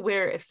have to be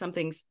aware if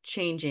something's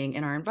changing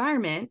in our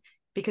environment,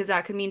 because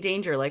that could mean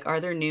danger. Like, are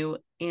there new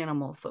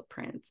animal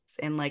footprints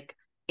and like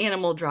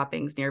animal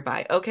droppings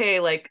nearby? Okay,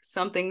 like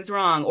something's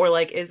wrong. Or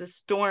like, is a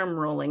storm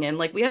rolling in?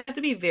 Like, we have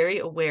to be very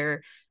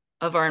aware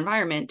of our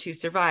environment to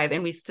survive,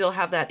 and we still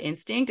have that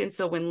instinct. And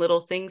so when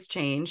little things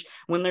change,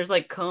 when there's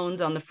like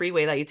cones on the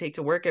freeway that you take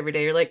to work every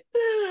day, you're like,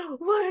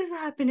 what is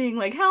happening?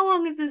 Like, how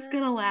long is this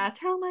gonna last?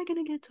 How am I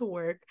gonna get to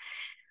work?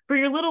 For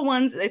your little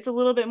ones, it's a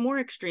little bit more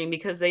extreme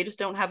because they just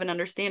don't have an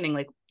understanding.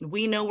 Like,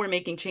 we know we're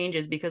making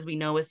changes because we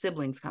know a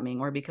sibling's coming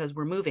or because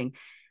we're moving.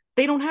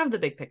 They don't have the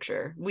big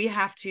picture. We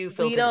have to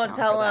filter. We don't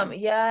tell them.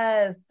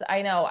 Yes,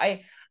 I know.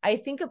 I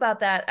think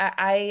about that.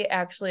 I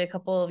actually a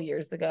couple of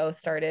years ago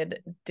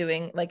started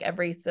doing like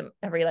every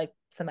like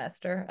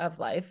semester of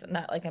life,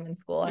 not like I'm in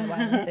school.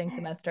 Why am I saying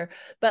semester?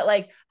 But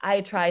like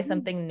I try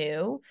something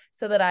new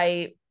so that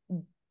I,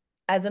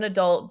 as an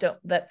adult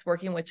that's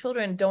working with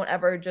children, don't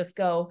ever just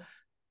go,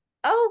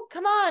 oh,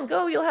 come on,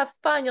 go, you'll have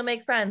fun, you'll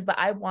make friends. But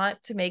I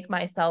want to make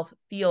myself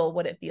feel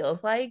what it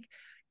feels like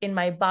in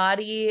my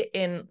body,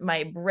 in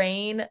my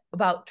brain,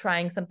 about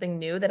trying something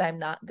new that I'm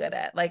not good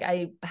at. Like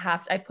I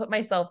put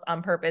myself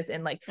on purpose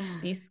and like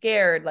be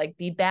scared, like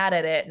be bad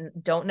at it and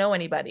don't know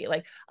anybody.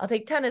 Like I'll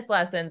take tennis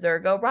lessons or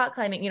go rock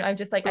climbing. I'm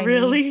just like, I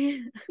need,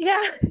 Really?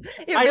 yeah,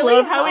 it I really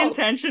love how helps.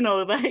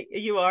 intentional that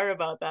you are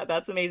about that.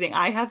 That's amazing.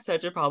 I have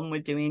such a problem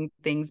with doing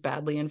things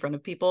badly in front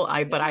of people.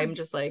 But Yeah. I'm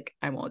just like,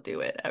 I won't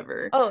do it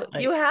ever. Oh,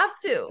 you Like, have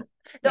to.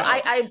 No,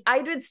 no.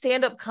 I did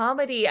stand-up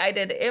comedy. I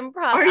did improv.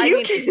 Are I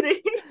you mean,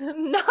 kidding?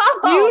 no.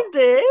 You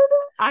did?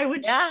 I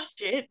would Yeah.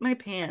 shit my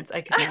pants.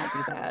 I could not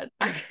do that.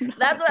 I could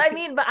That's not what do I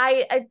mean. But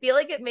I feel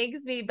like it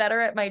makes me better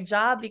at my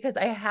job because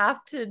I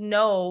have to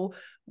know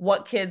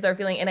what kids are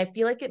feeling. And I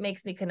feel like it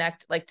makes me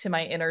connect like to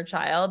my inner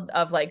child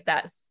of like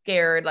that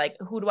scared, like,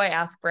 who do I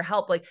ask for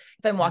help? Like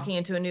if I'm Yeah. walking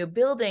into a new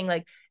building,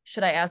 like,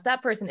 should I ask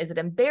that person? Is it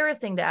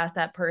embarrassing to ask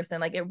that person?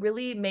 Like it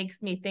really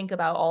makes me think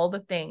about all the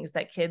things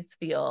that kids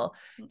feel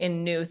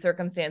in new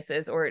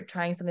circumstances or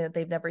trying something that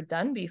they've never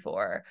done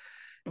before.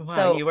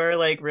 Wow, So you are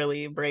like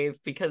really brave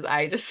because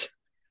I just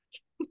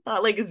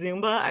not like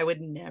Zumba. I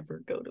would never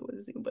go to a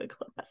Zumba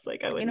class.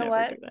 Like I would you know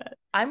never do what? that.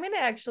 I'm gonna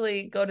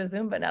actually go to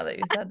Zumba now that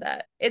you said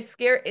that. It's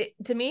scary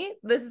to me.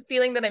 This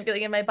feeling that I'm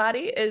feeling in my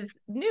body is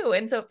new,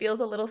 and so it feels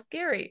a little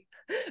scary.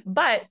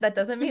 But that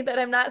doesn't mean that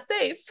I'm not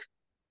safe.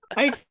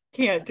 I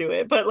can't do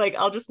it, but like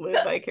I'll just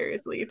live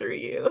vicariously through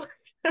you.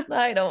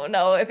 I don't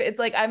know if it's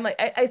like I'm like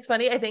it's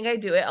funny. I think I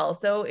do it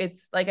also.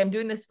 It's like I'm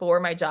doing this for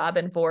my job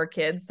and for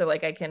kids, so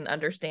like I can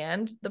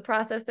understand the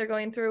process they're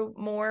going through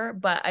more.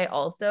 But I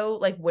also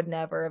like would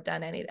never have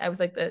done any. I was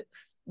like the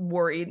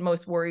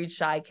most worried,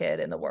 shy kid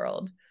in the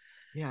world.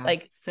 Yeah,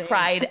 Like same.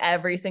 cried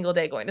every single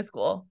day going to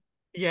school.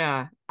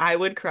 Yeah, I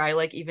would cry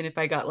like even if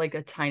I got like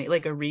a tiny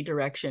like a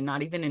redirection,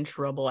 not even in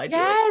trouble. I'd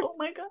be like, "Oh Yes.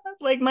 my God."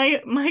 Like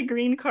my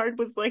green card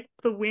was like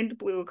the wind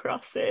blew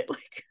across it.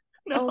 Like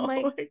Oh no,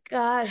 my like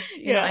gosh.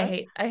 yeah.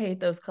 I hate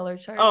those color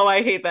Oh, charts.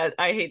 I hate that.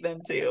 I hate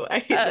them too. I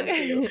hate them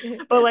too.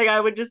 Okay. But like I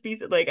would just be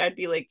like I'd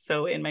be like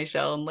so in my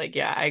shell and like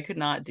yeah, I could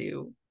not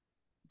do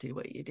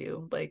what you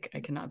do. Like I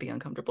cannot be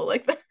uncomfortable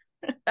like that.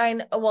 I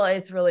know, well,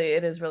 it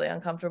is really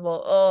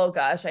uncomfortable. Oh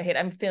gosh,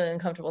 I'm feeling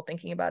uncomfortable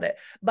thinking about it.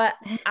 But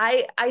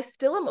I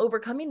still am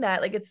overcoming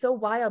that. Like it's so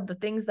wild the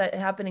things that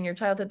happen in your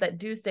childhood that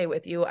do stay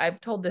with you.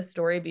 I've told this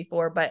story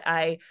before, but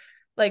I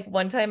like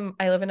one time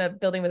I live in a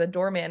building with a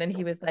doorman and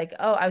he was like,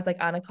 "Oh, I was like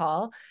on a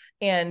call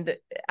and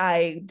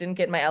I didn't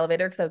get in my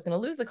elevator because I was going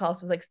to lose the call."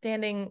 So I was like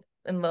standing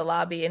in the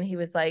lobby and he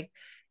was like,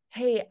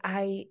 "Hey,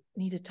 I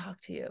need to talk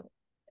to you."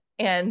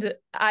 And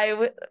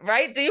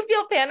right? Do you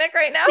feel panic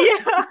right now?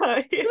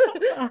 Yeah.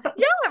 Yeah.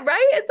 Yeah,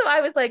 right. And so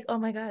I was like, oh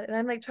my God. And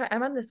I'm like,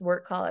 I'm on this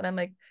work call and I'm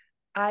like,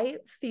 I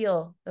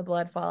feel the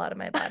blood fall out of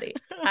my body.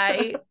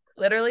 I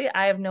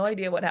have no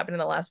idea what happened in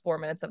the last 4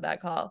 minutes of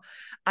that call.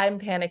 I'm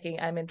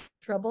panicking. I'm in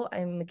trouble.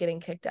 I'm getting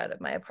kicked out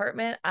of my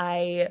apartment.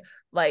 I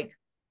like,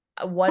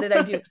 what did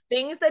I do?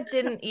 Things that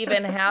didn't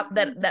even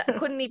happen, that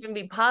couldn't even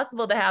be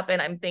possible to happen,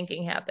 I'm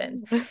thinking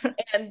happened.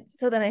 And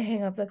so then I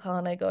hang up the call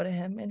and I go to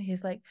him and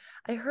he's like,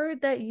 I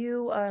heard that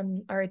you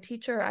are a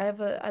teacher. I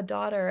have a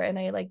daughter and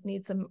I like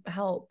need some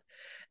help.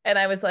 And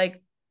I was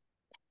like,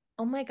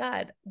 oh my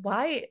God,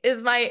 why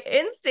is my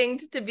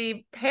instinct to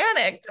be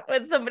panicked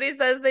when somebody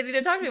says they need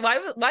to talk to me?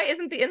 Why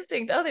isn't the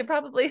instinct, oh, they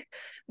probably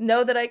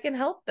know that I can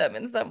help them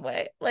in some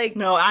way? Like,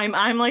 No,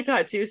 I'm like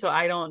that too, so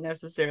I don't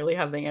necessarily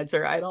have the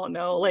answer. I don't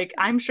know. Like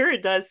I'm sure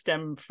it does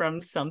stem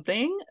from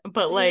something,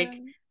 but yeah.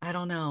 like I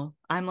don't know.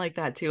 I'm like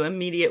that too.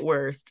 Immediate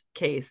worst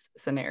case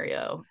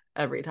scenario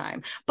every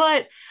time.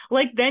 But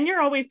like then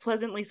you're always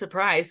pleasantly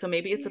surprised, so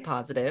maybe it's a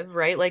positive,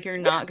 right? Like you're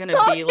not going to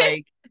be Okay.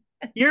 like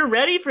you're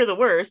ready for the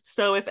worst.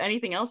 So if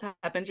anything else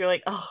happens, you're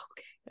like, "Oh,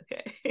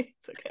 okay.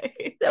 It's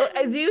okay." So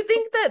do you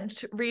think that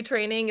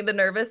retraining the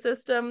nervous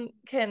system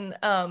can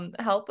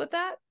help with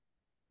that?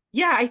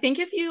 Yeah, I think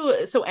if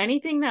you, so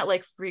anything that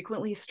like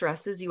frequently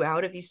stresses you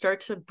out, if you start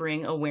to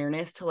bring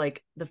awareness to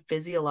like the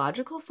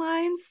physiological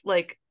signs,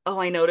 like, oh,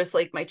 I notice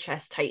like my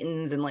chest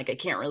tightens and like I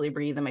can't really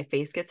breathe and my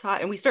face gets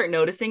hot. And we start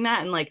noticing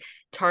that and like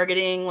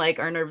targeting like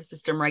our nervous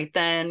system right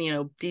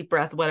then, deep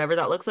breath, whatever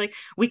that looks like,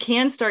 we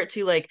can start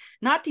to like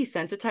not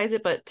desensitize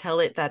it, but tell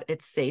it that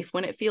it's safe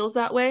when it feels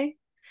that way.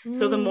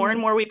 So the more and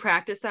Mm. more we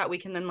practice that, we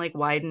can then like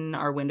widen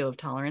our window of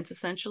tolerance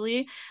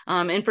essentially.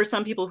 And for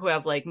some people who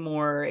have like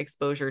more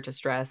exposure to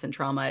stress and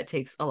trauma, it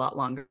takes a lot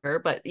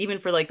longer. But even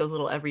for like those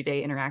little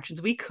everyday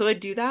interactions, we could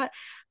do that.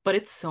 But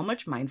it's so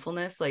much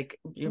mindfulness like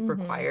you're Mm-hmm.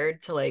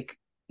 required to like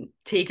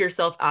take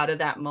yourself out of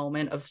that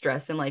moment of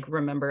stress and like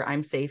remember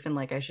I'm safe and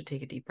like I should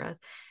take a deep breath.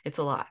 It's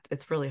a lot.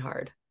 It's really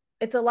hard.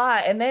 It's a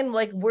lot. And then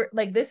like we're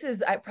like this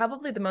is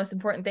probably the most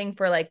important thing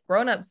for like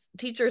grown-ups,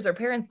 teachers or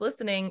parents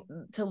listening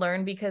to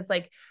learn, because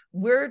like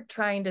we're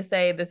trying to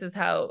say this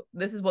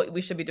is what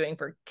we should be doing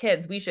for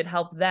kids. We should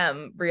help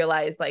them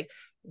realize like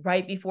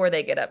right before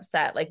they get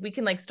upset. Like we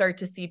can like start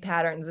to see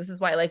patterns. This is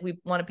why like we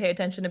want to pay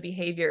attention to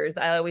behaviors.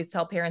 I always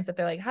tell parents if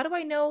they're like, how do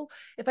I know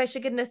if I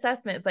should get an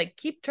assessment? It's like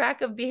keep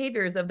track of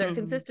behaviors, of their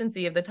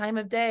consistency, of the time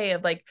of day,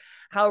 of like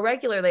how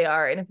regular they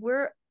are. And if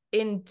we're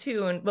in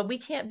tune, but we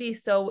can't be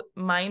so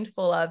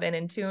mindful of and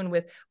in tune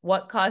with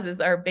what causes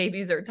our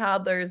babies or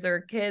toddlers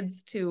or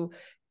kids to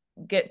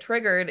get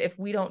triggered if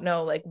we don't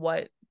know like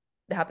what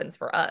happens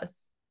for us.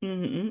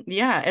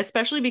 Yeah,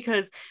 especially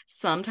because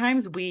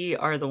sometimes we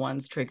are the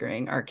ones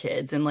triggering our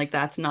kids, and like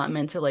that's not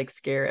meant to like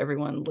scare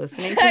everyone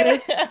listening to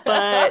this,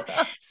 but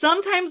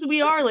sometimes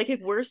we are, like, if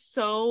we're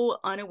so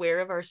unaware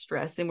of our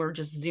stress and we're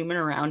just zooming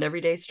around every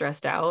day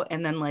stressed out,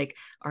 and then like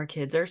our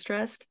kids are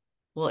stressed,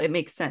 well, it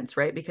makes sense,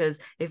 right? Because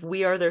if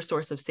we are their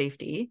source of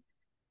safety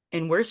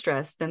and we're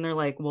stressed, then they're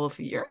like, well, if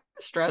you're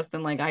stressed,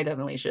 then like I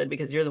definitely should,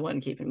 because you're the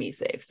one keeping me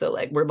safe. So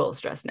like we're both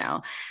stressed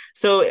now.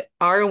 So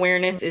our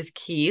awareness is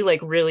key, like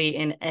really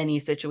in any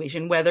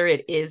situation, whether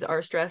it is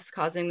our stress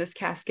causing this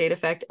cascade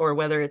effect or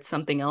whether it's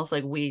something else,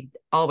 like we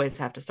always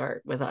have to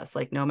start with us,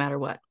 like no matter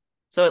what.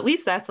 So at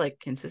least that's like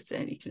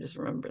consistent. You can just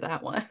remember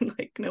that one.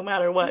 Like no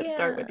matter what,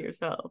 start with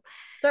yourself.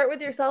 Start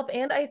with yourself.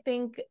 And I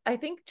think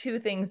two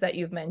things that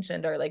you've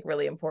mentioned are like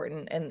really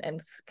important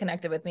and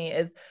connected with me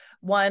is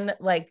one,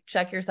 like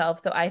check yourself.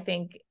 So I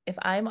think if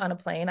I'm on a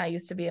plane, I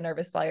used to be a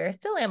nervous flyer. I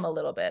still am a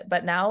little bit,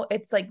 but now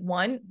it's like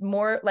one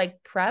more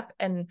like prep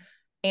and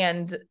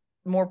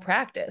more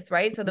practice,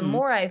 right? So the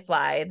more I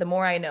fly, the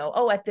more I know,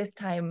 oh, at this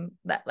time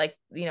that like,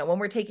 you know, when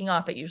we're taking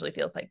off, it usually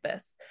feels like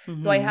this.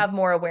 So I have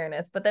more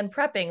awareness, but then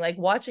prepping, like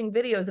watching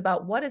videos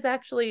about what is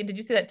actually, did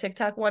you see that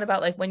TikTok one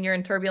about like when you're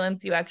in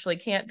turbulence, you actually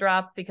can't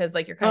drop because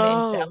like you're kind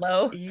of in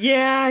shallow.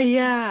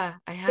 Yeah.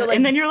 I have, so, like,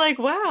 and then you're like,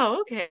 wow,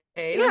 okay.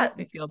 That makes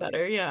me feel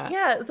better.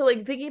 Yeah. So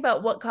like thinking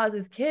about what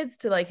causes kids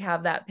to like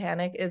have that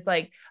panic is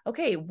like,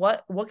 okay,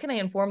 what can I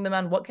inform them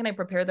on? What can I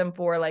prepare them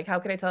for? Like, how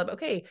can I tell them,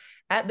 okay,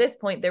 at this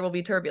point there will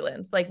be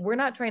turbulence. Like we're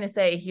not trying to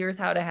say here's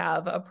how to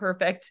have a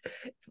perfect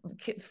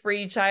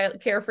carefree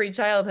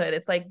childhood.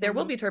 It's like there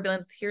will be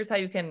turbulence. Here's how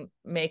you can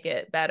make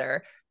it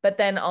better. But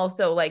then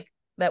also like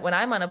that when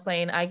I'm on a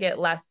plane, I get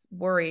less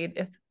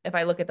worried if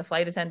I look at the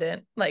flight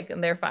attendant, like,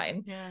 and they're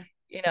fine. Yeah.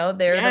 You know,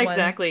 they're the ones,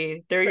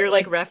 exactly. They're your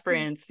like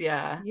reference.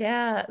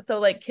 Yeah. So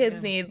like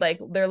kids need like,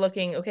 they're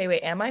looking, okay,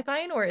 wait, am I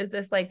fine? Or is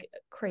this like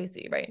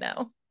crazy right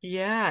now?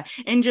 Yeah.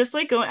 And just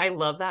like going, I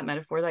love that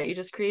metaphor that you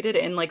just created.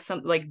 And like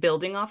some like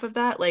building off of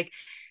that, like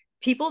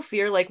people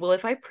fear like, well,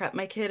 if I prep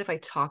my kid, if I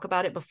talk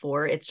about it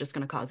before, it's just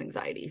going to cause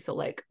anxiety. So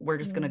like, we're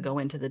just going to go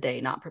into the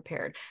day not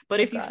prepared.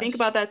 But if you think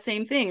about that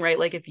same thing, right?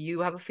 Like if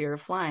you have a fear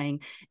of flying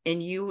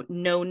and you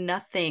know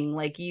nothing,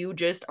 like you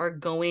just are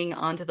going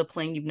onto the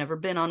plane, you've never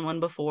been on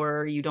one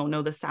before, you don't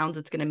know the sounds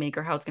it's going to make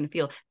or how it's going to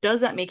feel.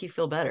 Does that make you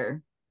feel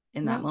better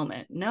in that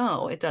moment?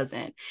 No, it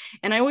doesn't.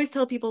 And I always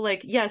tell people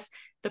like, yes,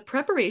 the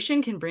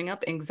preparation can bring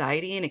up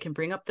anxiety and it can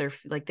bring up their,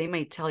 like, they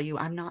might tell you,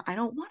 I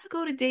don't want to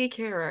go to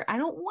daycare, or I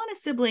don't want a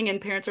sibling.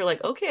 And parents are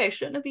like, okay, I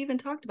shouldn't have even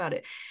talked about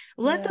it.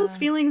 Let those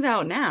feelings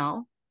out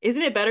now.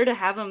 Isn't it better to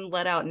have them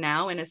let out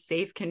now in a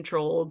safe,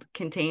 controlled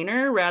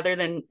container rather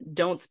than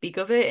don't speak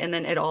of it and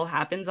then it all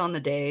happens on the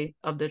day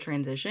of the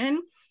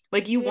transition?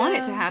 Like you want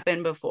it to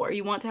happen before.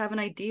 You want to have an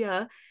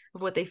idea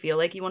of what they feel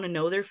like. You want to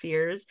know their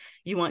fears.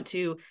 You want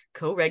to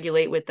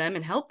co-regulate with them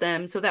and help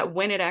them so that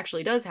when it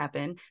actually does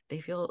happen, they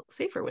feel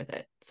safer with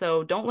it.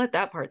 So don't let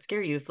that part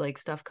scare you if like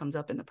stuff comes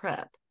up in the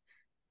prep.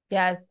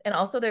 Yes. And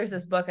also there's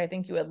this book I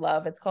think you would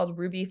love. It's called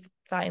Ruby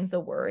Finds a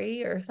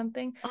Worry or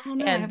something. Oh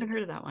no, I haven't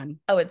heard of that one.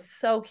 Oh, it's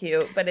so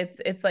cute. But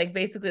it's like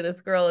basically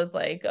this girl is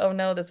like, oh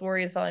no, this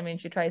worry is following me. And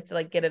she tries to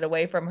like get it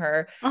away from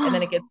her. And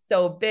then it gets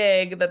so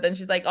big that then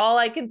she's like, all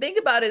I can think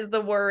about is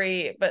the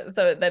worry. But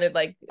so then it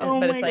like, oh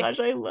but my it's like, gosh,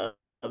 I love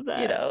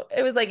that. You know,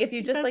 it was like, if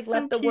you just like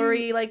let the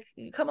worry like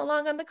come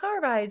along on the car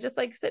ride, just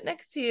like sit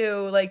next to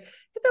you, like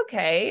it's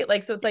okay.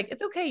 Like, so it's like,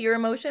 it's okay. Your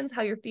emotions,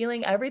 how you're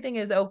feeling, everything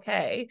is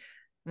okay.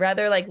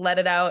 Rather like let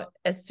it out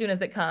as soon as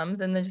it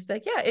comes and then just be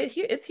like, yeah,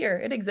 it's here.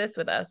 It exists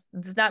with us.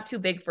 It's not too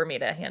big for me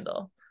to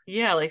handle.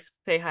 Yeah, like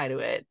say hi to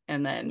it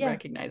and then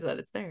recognize that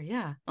it's there.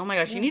 Yeah. Oh my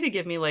gosh, you need to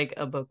give me like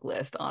a book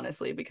list,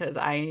 honestly, because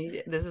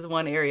this is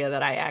one area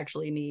that I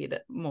actually need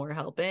more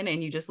help in.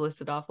 And you just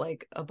listed off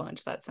like a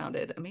bunch that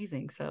sounded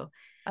amazing. So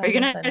are you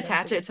gonna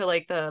attach it to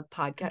like the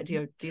podcast? Do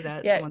you do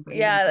that?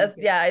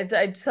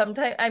 I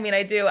sometimes, I mean,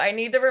 I do. I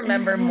need to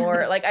remember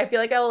more. Like, I feel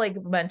like I'll like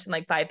mention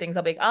like 5 things.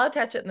 I'll be like, I'll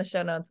attach it in the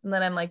show notes, and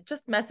then I'm like,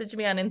 just message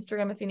me on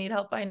Instagram if you need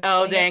help finding.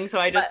 Oh dang! So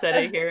I just said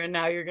it here, and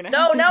now you're gonna.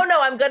 No.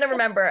 I'm gonna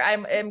remember.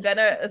 I'm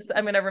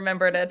gonna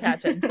remember to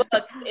attach it.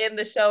 Books in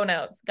the show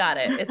notes. Got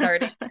it. It's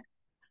already.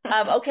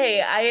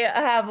 Okay, I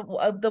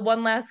have the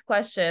one last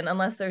question,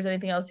 unless there's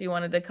anything else you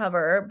wanted to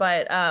cover,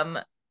 but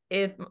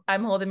if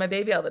I'm holding my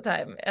baby all the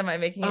time, am I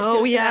making it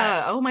oh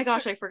yeah sad? Oh my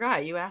gosh, I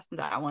forgot you asked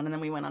that one and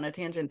then we went on a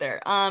tangent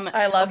there.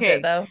 I loved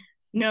it though.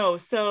 No,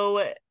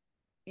 so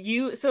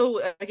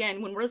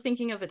again, when we're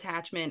thinking of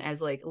attachment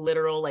as like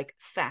literal, like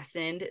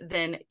fastened,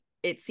 then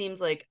it seems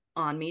like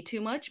on me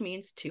too much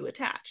means too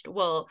attached.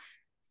 Well,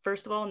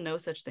 first of all, no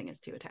such thing as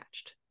too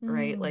attached,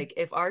 right? Mm. Like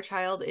if our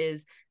child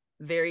is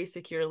very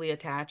securely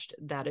attached,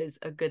 that is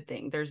a good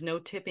thing. There's no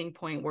tipping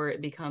point where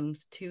it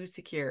becomes too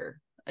secure.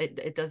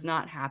 It does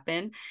not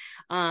happen.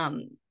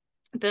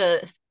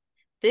 The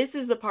This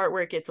is the part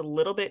where it gets a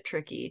little bit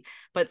tricky,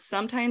 but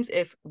sometimes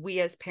if we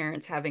as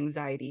parents have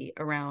anxiety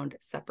around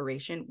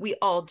separation, we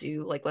all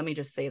do. Like, let me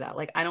just say that.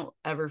 Like, I don't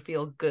ever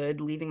feel good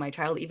leaving my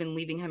child, even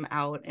leaving him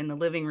out in the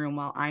living room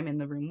while I'm in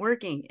the room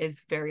working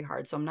is very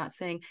hard. So I'm not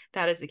saying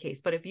that is the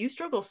case, but if you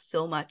struggle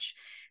so much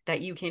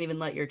that you can't even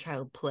let your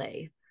child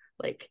play,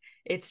 like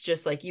it's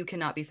just like you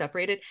cannot be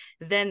separated,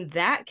 then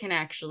that can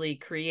actually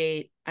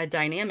create a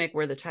dynamic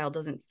where the child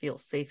doesn't feel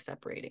safe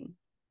separating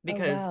Oh,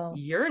 because wow.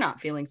 you're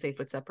not feeling safe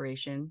with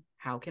separation.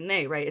 How can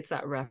they, right? It's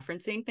that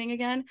referencing thing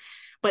again.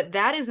 But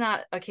that is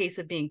not a case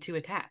of being too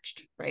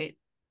attached, right?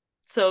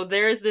 So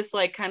there's this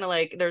like kind of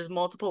like there's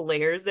multiple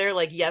layers there.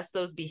 Like, yes,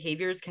 those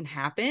behaviors can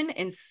happen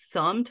and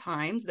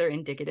sometimes they're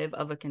indicative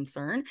of a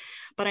concern.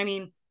 But I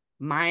mean,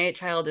 my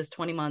child is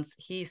 20 months.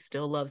 He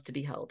still loves to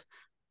be held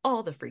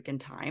all the freaking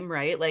time,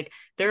 right? Like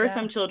there are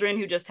some Yeah. children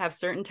who just have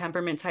certain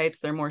temperament types.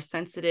 They're more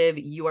sensitive.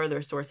 You are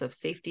their source of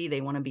safety.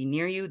 They want to be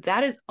near you.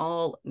 That is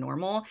all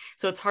normal.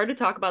 So it's hard to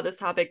talk about this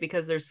topic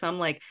because there's some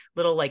like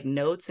little like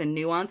notes and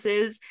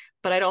nuances,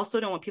 but I also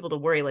don't want people to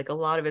worry. Like a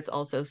lot of it's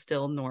also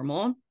still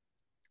normal.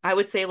 I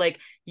would say like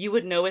you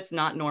would know it's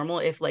not normal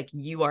if like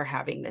you are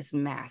having this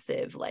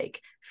massive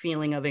like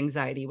feeling of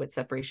anxiety with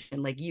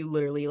separation. Like you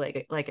literally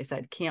like I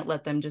said, can't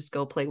let them just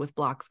go play with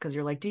blocks because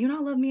you're like, do you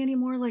not love me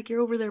anymore? Like you're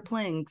over there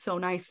playing so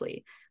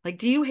nicely. Like,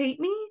 do you hate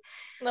me?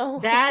 No.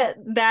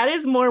 That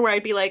is more where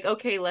I'd be like,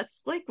 okay,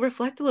 let's like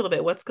reflect a little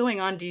bit. What's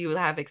going on? Do you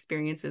have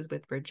experiences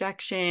with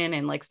rejection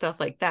and like stuff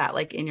like that,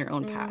 like in your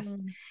own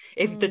past? Mm.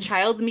 If the Mm.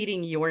 child's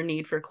meeting your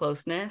need for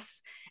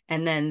closeness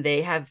and then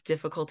they have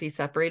difficulty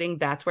separating,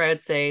 that's where I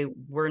would say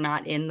we're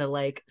not in the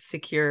like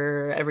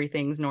secure,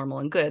 everything's normal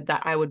and good.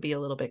 That I would be a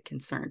little bit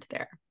concerned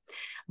there.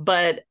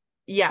 But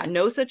yeah,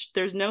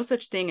 there's no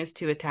such thing as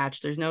too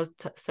attached. There's no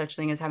such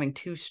thing as having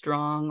too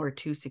strong or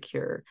too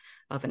secure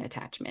of an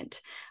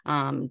attachment.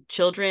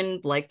 Children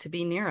like to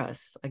be near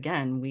us.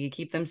 Again, we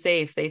keep them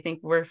safe. They think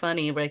we're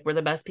funny, like we're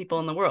the best people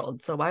in the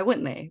world. So why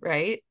wouldn't they,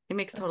 right? It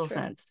makes That's total true.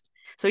 sense.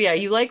 So yeah,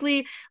 you That's true.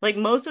 likely, like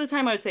most of the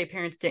time I would say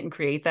parents didn't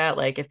create that,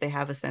 like if they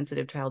have a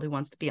sensitive child who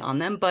wants to be on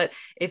them. But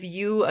if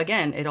you,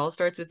 again, it all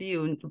starts with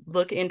you,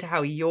 look into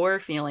how you're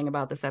feeling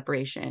about the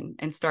separation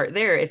and start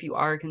there if you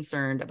are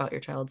concerned about your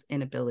child's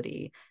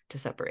inability to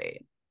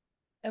separate.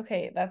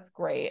 Okay, that's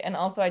great. And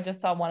also, I just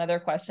saw one other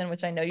question,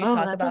 which I know you Oh,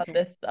 talk that's about okay.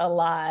 this a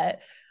lot.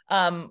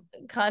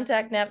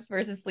 Contact naps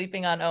versus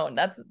sleeping on own.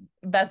 That's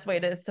best way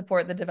to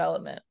support the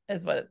development,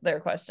 is what their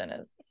question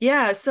is.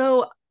 Yeah,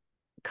 so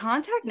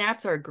contact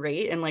naps are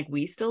great and like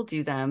we still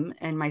do them,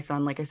 and my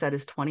son, like I said,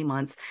 is 20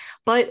 months,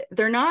 but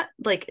they're not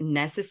like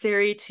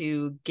necessary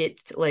to get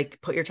to, like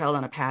put your child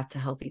on a path to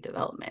healthy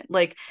development.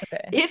 Like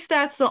Okay. if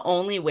that's the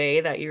only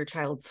way that your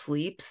child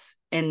sleeps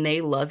and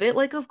they love it,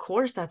 like of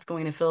course that's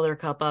going to fill their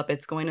cup up,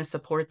 it's going to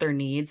support their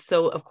needs,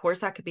 so of course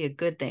that could be a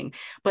good thing.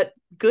 But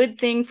good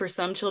thing for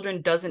some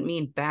children doesn't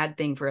mean bad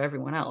thing for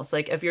everyone else.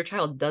 Like if your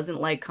child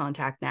doesn't like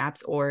contact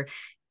naps, or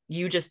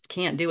you just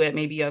can't do it,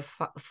 maybe you have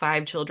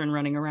five children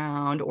running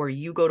around or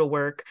you go to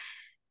work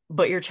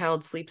but your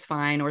child sleeps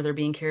fine or they're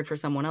being cared for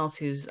someone else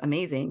who's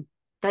amazing,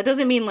 that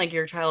doesn't mean like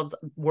your child's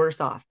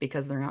worse off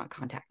because they're not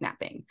contact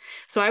napping.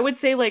 So I would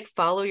say like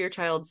follow your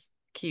child's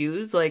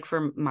cues. Like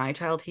for my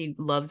child, he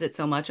loves it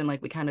so much and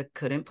like we kind of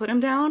couldn't put him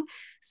down,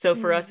 so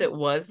for us Mm. it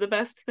was the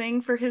best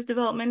thing for his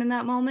development in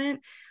that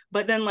moment.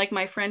 But then like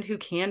my friend who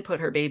can put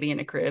her baby in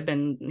a crib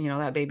and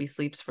that baby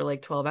sleeps for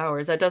like 12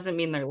 hours, that doesn't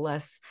mean they're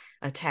less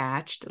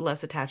attached.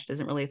 Less attached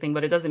isn't really a thing,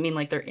 but it doesn't mean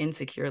like they're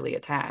insecurely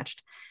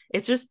attached.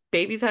 It's just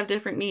babies have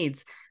different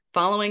needs.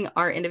 Following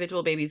our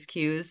individual baby's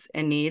cues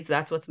and needs,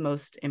 that's what's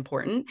most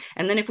important.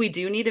 And then if we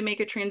do need to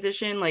make a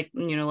transition, like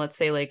let's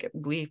say like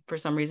we for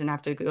some reason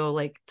have to go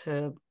like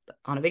to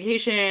on a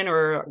vacation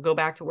or go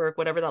back to work,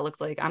 whatever that looks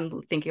like,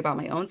 I'm thinking about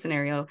my own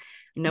scenario.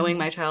 Knowing Mm-hmm.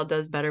 my child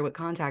does better with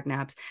contact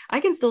naps,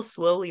 I can still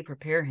slowly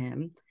prepare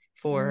him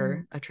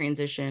Mm. for a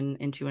transition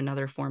into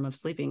another form of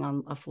sleeping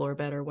on a floor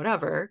bed or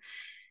whatever.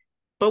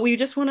 But we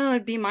just want to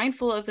be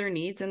mindful of their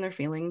needs and their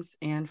feelings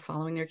and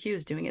following their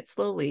cues, doing it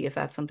slowly if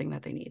that's something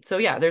that they need. So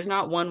yeah, there's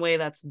not one way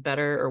that's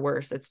better or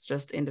worse. It's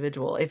just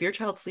individual. If your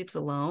child sleeps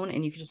alone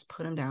and you can just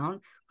put them down,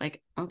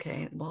 like,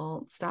 okay,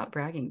 well, stop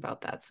bragging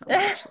about that so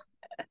much.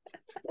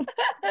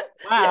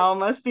 Wow,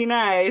 must be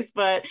nice.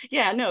 But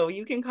yeah, no,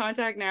 you can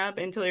contact nap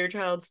until your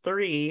child's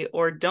 3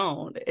 or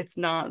don't. It's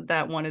not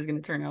that one is going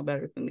to turn out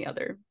better than the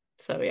other.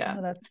 So yeah.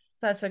 Oh, that's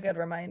such a good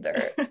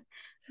reminder.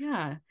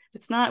 Yeah,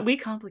 it's not, we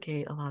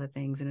complicate a lot of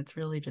things and it's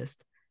really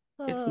just,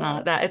 it's Uh,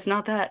 not that, it's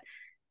not that,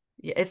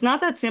 yeah, it's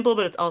not that simple,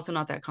 but it's also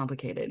not that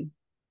complicated, if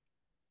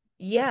that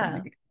yeah.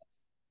 makes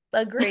sense.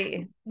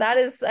 Agree. That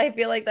is, I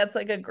feel like that's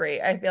like I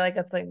feel like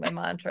that's like my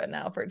mantra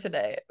now for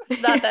today.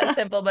 It's not that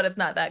simple, but it's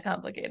not that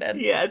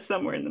complicated. Yeah, it's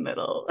somewhere in the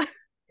middle.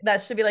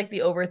 That should be like the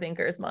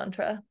overthinker's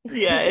mantra.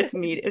 Yeah, it's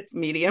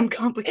medium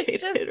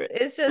complicated.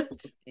 It's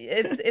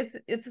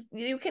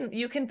you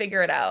can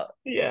figure it out.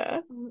 Yeah.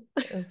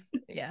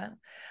 Yeah.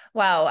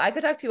 Wow, I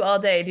could talk to you all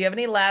day. Do you have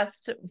any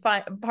last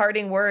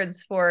parting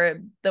words for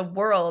the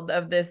world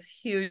of this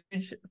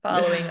huge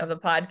following of the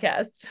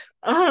podcast?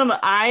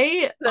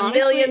 I The honestly,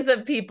 millions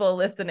of people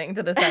listening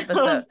to this episode.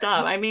 Oh,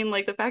 stop. I mean,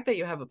 like the fact that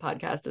you have a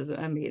podcast is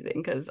amazing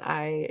because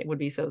I would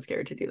be so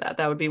scared to do that.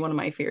 That would be one of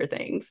my fear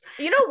things.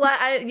 You know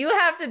what? You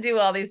have to do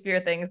all these fear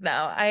things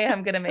now. I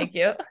am gonna make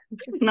you.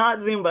 Not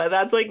Zumba.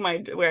 That's like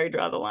where I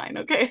draw the line.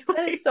 Okay.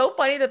 That is so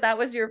funny that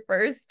was your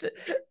first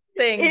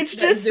thing. It's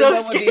just so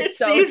scary. Would be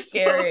so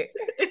scary.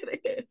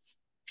 It is.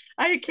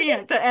 I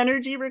can't. The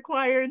energy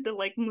required, the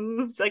like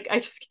moves, like I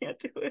just can't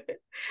do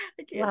it.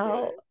 I can't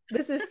do it.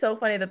 This is so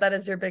funny that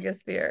is your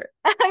biggest fear.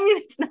 I mean,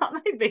 it's not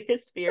my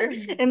biggest fear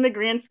in the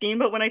grand scheme,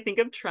 but when I think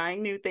of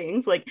trying new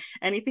things, like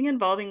anything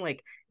involving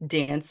like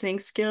dancing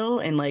skill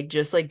and like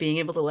just like being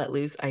able to let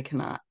loose, I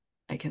cannot.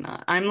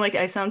 I'm like,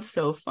 I sound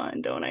so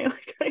fun, don't I?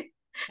 Like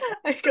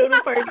I go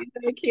to parties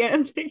and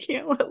I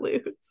can't let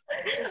loose.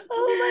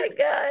 Oh my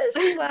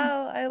gosh.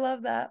 Wow. I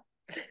love that.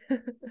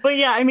 But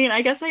yeah, I mean,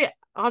 I guess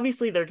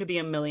obviously there could be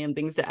a million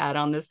things to add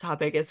on this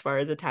topic as far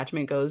as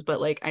attachment goes,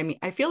 but like, I mean,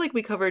 I feel like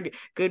we covered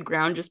good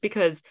ground just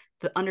because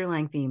the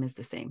underlying theme is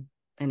the same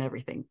in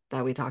everything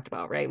that we talked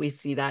about, right? We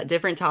see that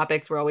different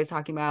topics, we're always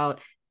talking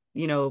about,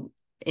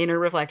 inner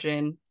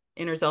reflection,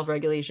 inner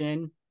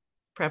self-regulation,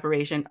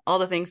 preparation, all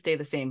the things stay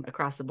the same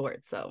across the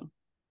board. So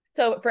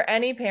for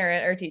any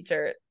parent or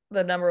teacher,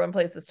 the number one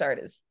place to start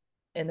is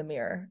in the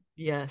mirror.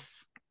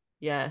 Yes.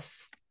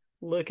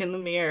 Look in the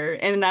mirror.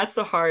 And that's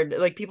the hard,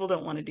 like people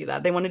don't want to do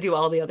that. They want to do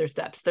all the other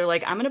steps. They're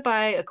like, I'm going to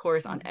buy a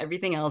course on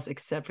everything else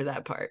except for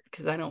that part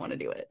because I don't want to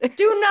do it.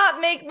 Do not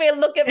make me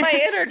look at my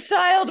inner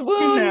child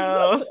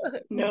wounds.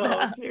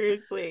 No,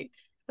 seriously.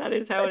 That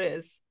is how it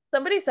is.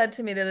 Somebody said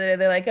to me the other day,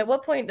 they're like, at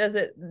what point is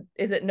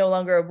it no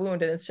longer a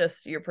wound and it's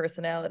just your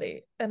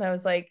personality? And I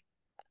was like,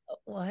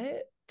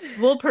 what?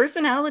 Well,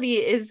 personality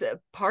is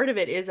part of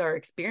it is our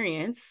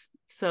experience.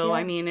 So yeah.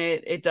 I mean,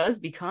 it does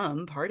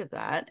become part of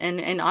that.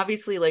 And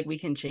obviously like we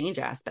can change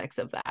aspects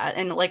of that.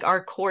 And like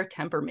our core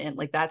temperament,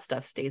 like that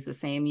stuff stays the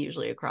same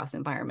usually across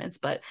environments.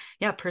 But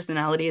yeah,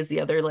 personality is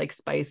the other like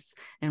spice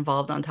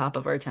involved on top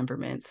of our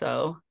temperament.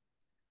 So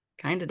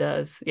kind of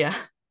does. Yeah.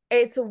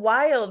 It's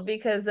wild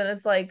because then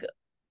it's like,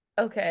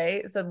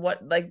 okay, so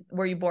what, like,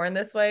 were you born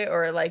this way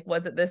or like,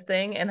 was it this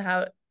thing and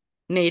how?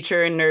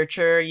 Nature and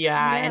nurture.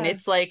 Yeah. And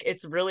it's like,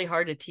 it's really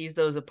hard to tease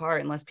those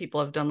apart unless people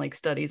have done like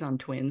studies on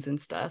twins and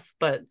stuff.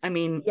 But I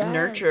mean,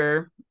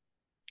 nurture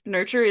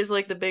is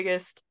like the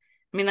biggest,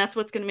 I mean, that's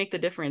what's going to make the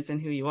difference in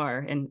who you are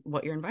and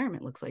what your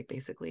environment looks like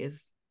basically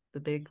is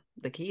the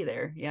key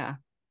there. Yeah.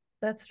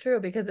 That's true.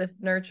 Because if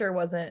nurture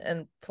wasn't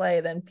in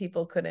play, then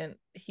people couldn't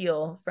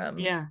heal from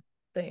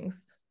things.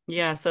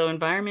 Yeah, so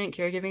environment,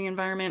 caregiving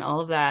environment, all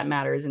of that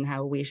matters in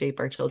how we shape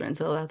our children.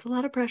 So that's a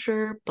lot of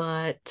pressure,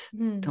 but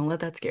don't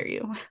let that scare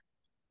you.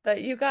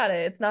 But you got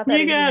it. It's not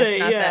that easy. It's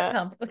not that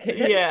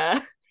complicated.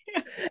 Yeah.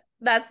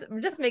 That's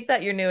just make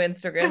that your new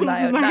Instagram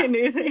bio. My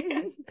new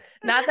thing.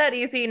 Not that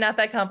easy, not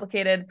that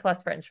complicated,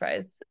 plus French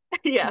fries.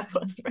 Yeah,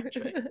 plus French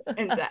fries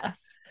and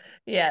sass.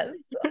 Yes,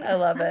 I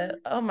love it.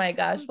 Oh my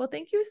gosh. Well,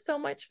 thank you so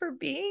much for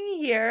being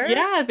here.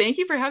 Yeah, thank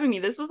you for having me.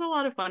 This was a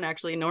lot of fun,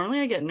 actually. Normally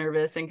I get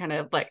nervous and kind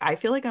of like, I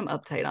feel like I'm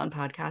uptight on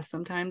podcasts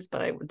sometimes,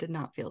 but I did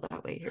not feel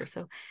that way here.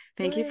 So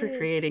thank you for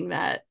creating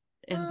that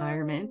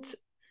environment.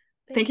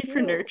 Thank you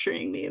for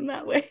nurturing me in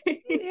that way.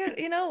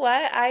 You know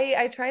what?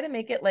 I try to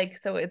make it like,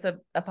 so it's a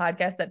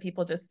podcast that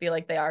people just feel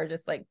like they are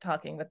just like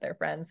talking with their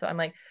friends. So I'm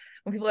like,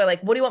 when people are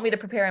like, what do you want me to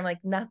prepare? I'm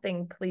like,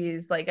 nothing,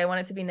 please. Like, I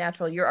want it to be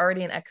natural. You're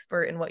already an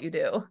expert in what you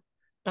do.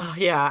 Oh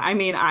yeah. I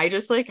mean, I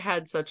just like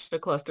had such a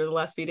cluster the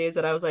last few days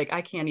that I was like,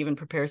 I can't even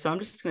prepare. So I'm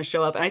just going to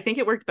show up. And I think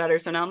it worked better.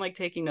 So now I'm like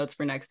taking notes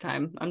for next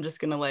time. I'm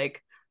just going to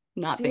like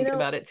not think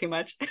about it too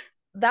much.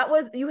 That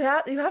was you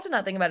have to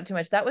not think about it too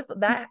much. That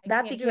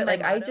became it.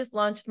 Like I just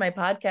launched my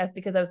podcast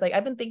because I was like,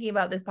 I've been thinking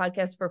about this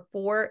podcast for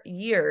 4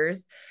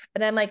 years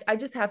and I'm like, I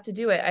just have to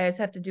do it. I just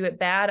have to do it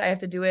bad. I have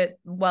to do it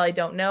while I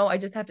don't know. I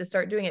just have to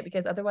start doing it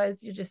because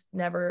otherwise you just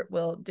never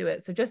will do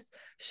it. So just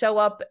show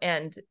up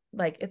and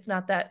like, it's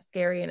not that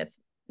scary and it's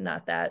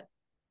not that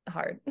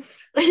hard.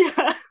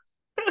 Yeah.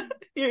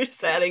 You're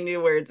just adding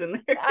new words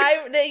in there.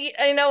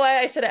 I know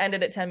why I should have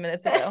ended it 10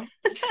 minutes ago.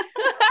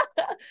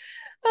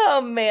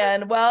 Oh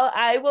man. Well,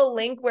 I will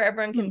link where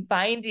everyone can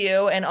find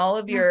you and all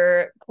of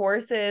your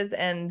courses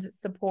and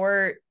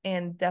support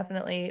and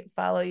definitely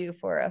follow you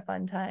for a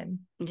fun time.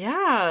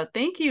 Yeah.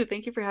 Thank you.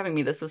 Thank you for having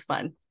me. This was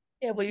fun.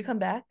 Yeah. Will you come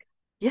back?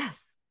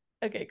 Yes.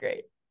 Okay,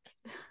 great.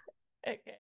 Okay.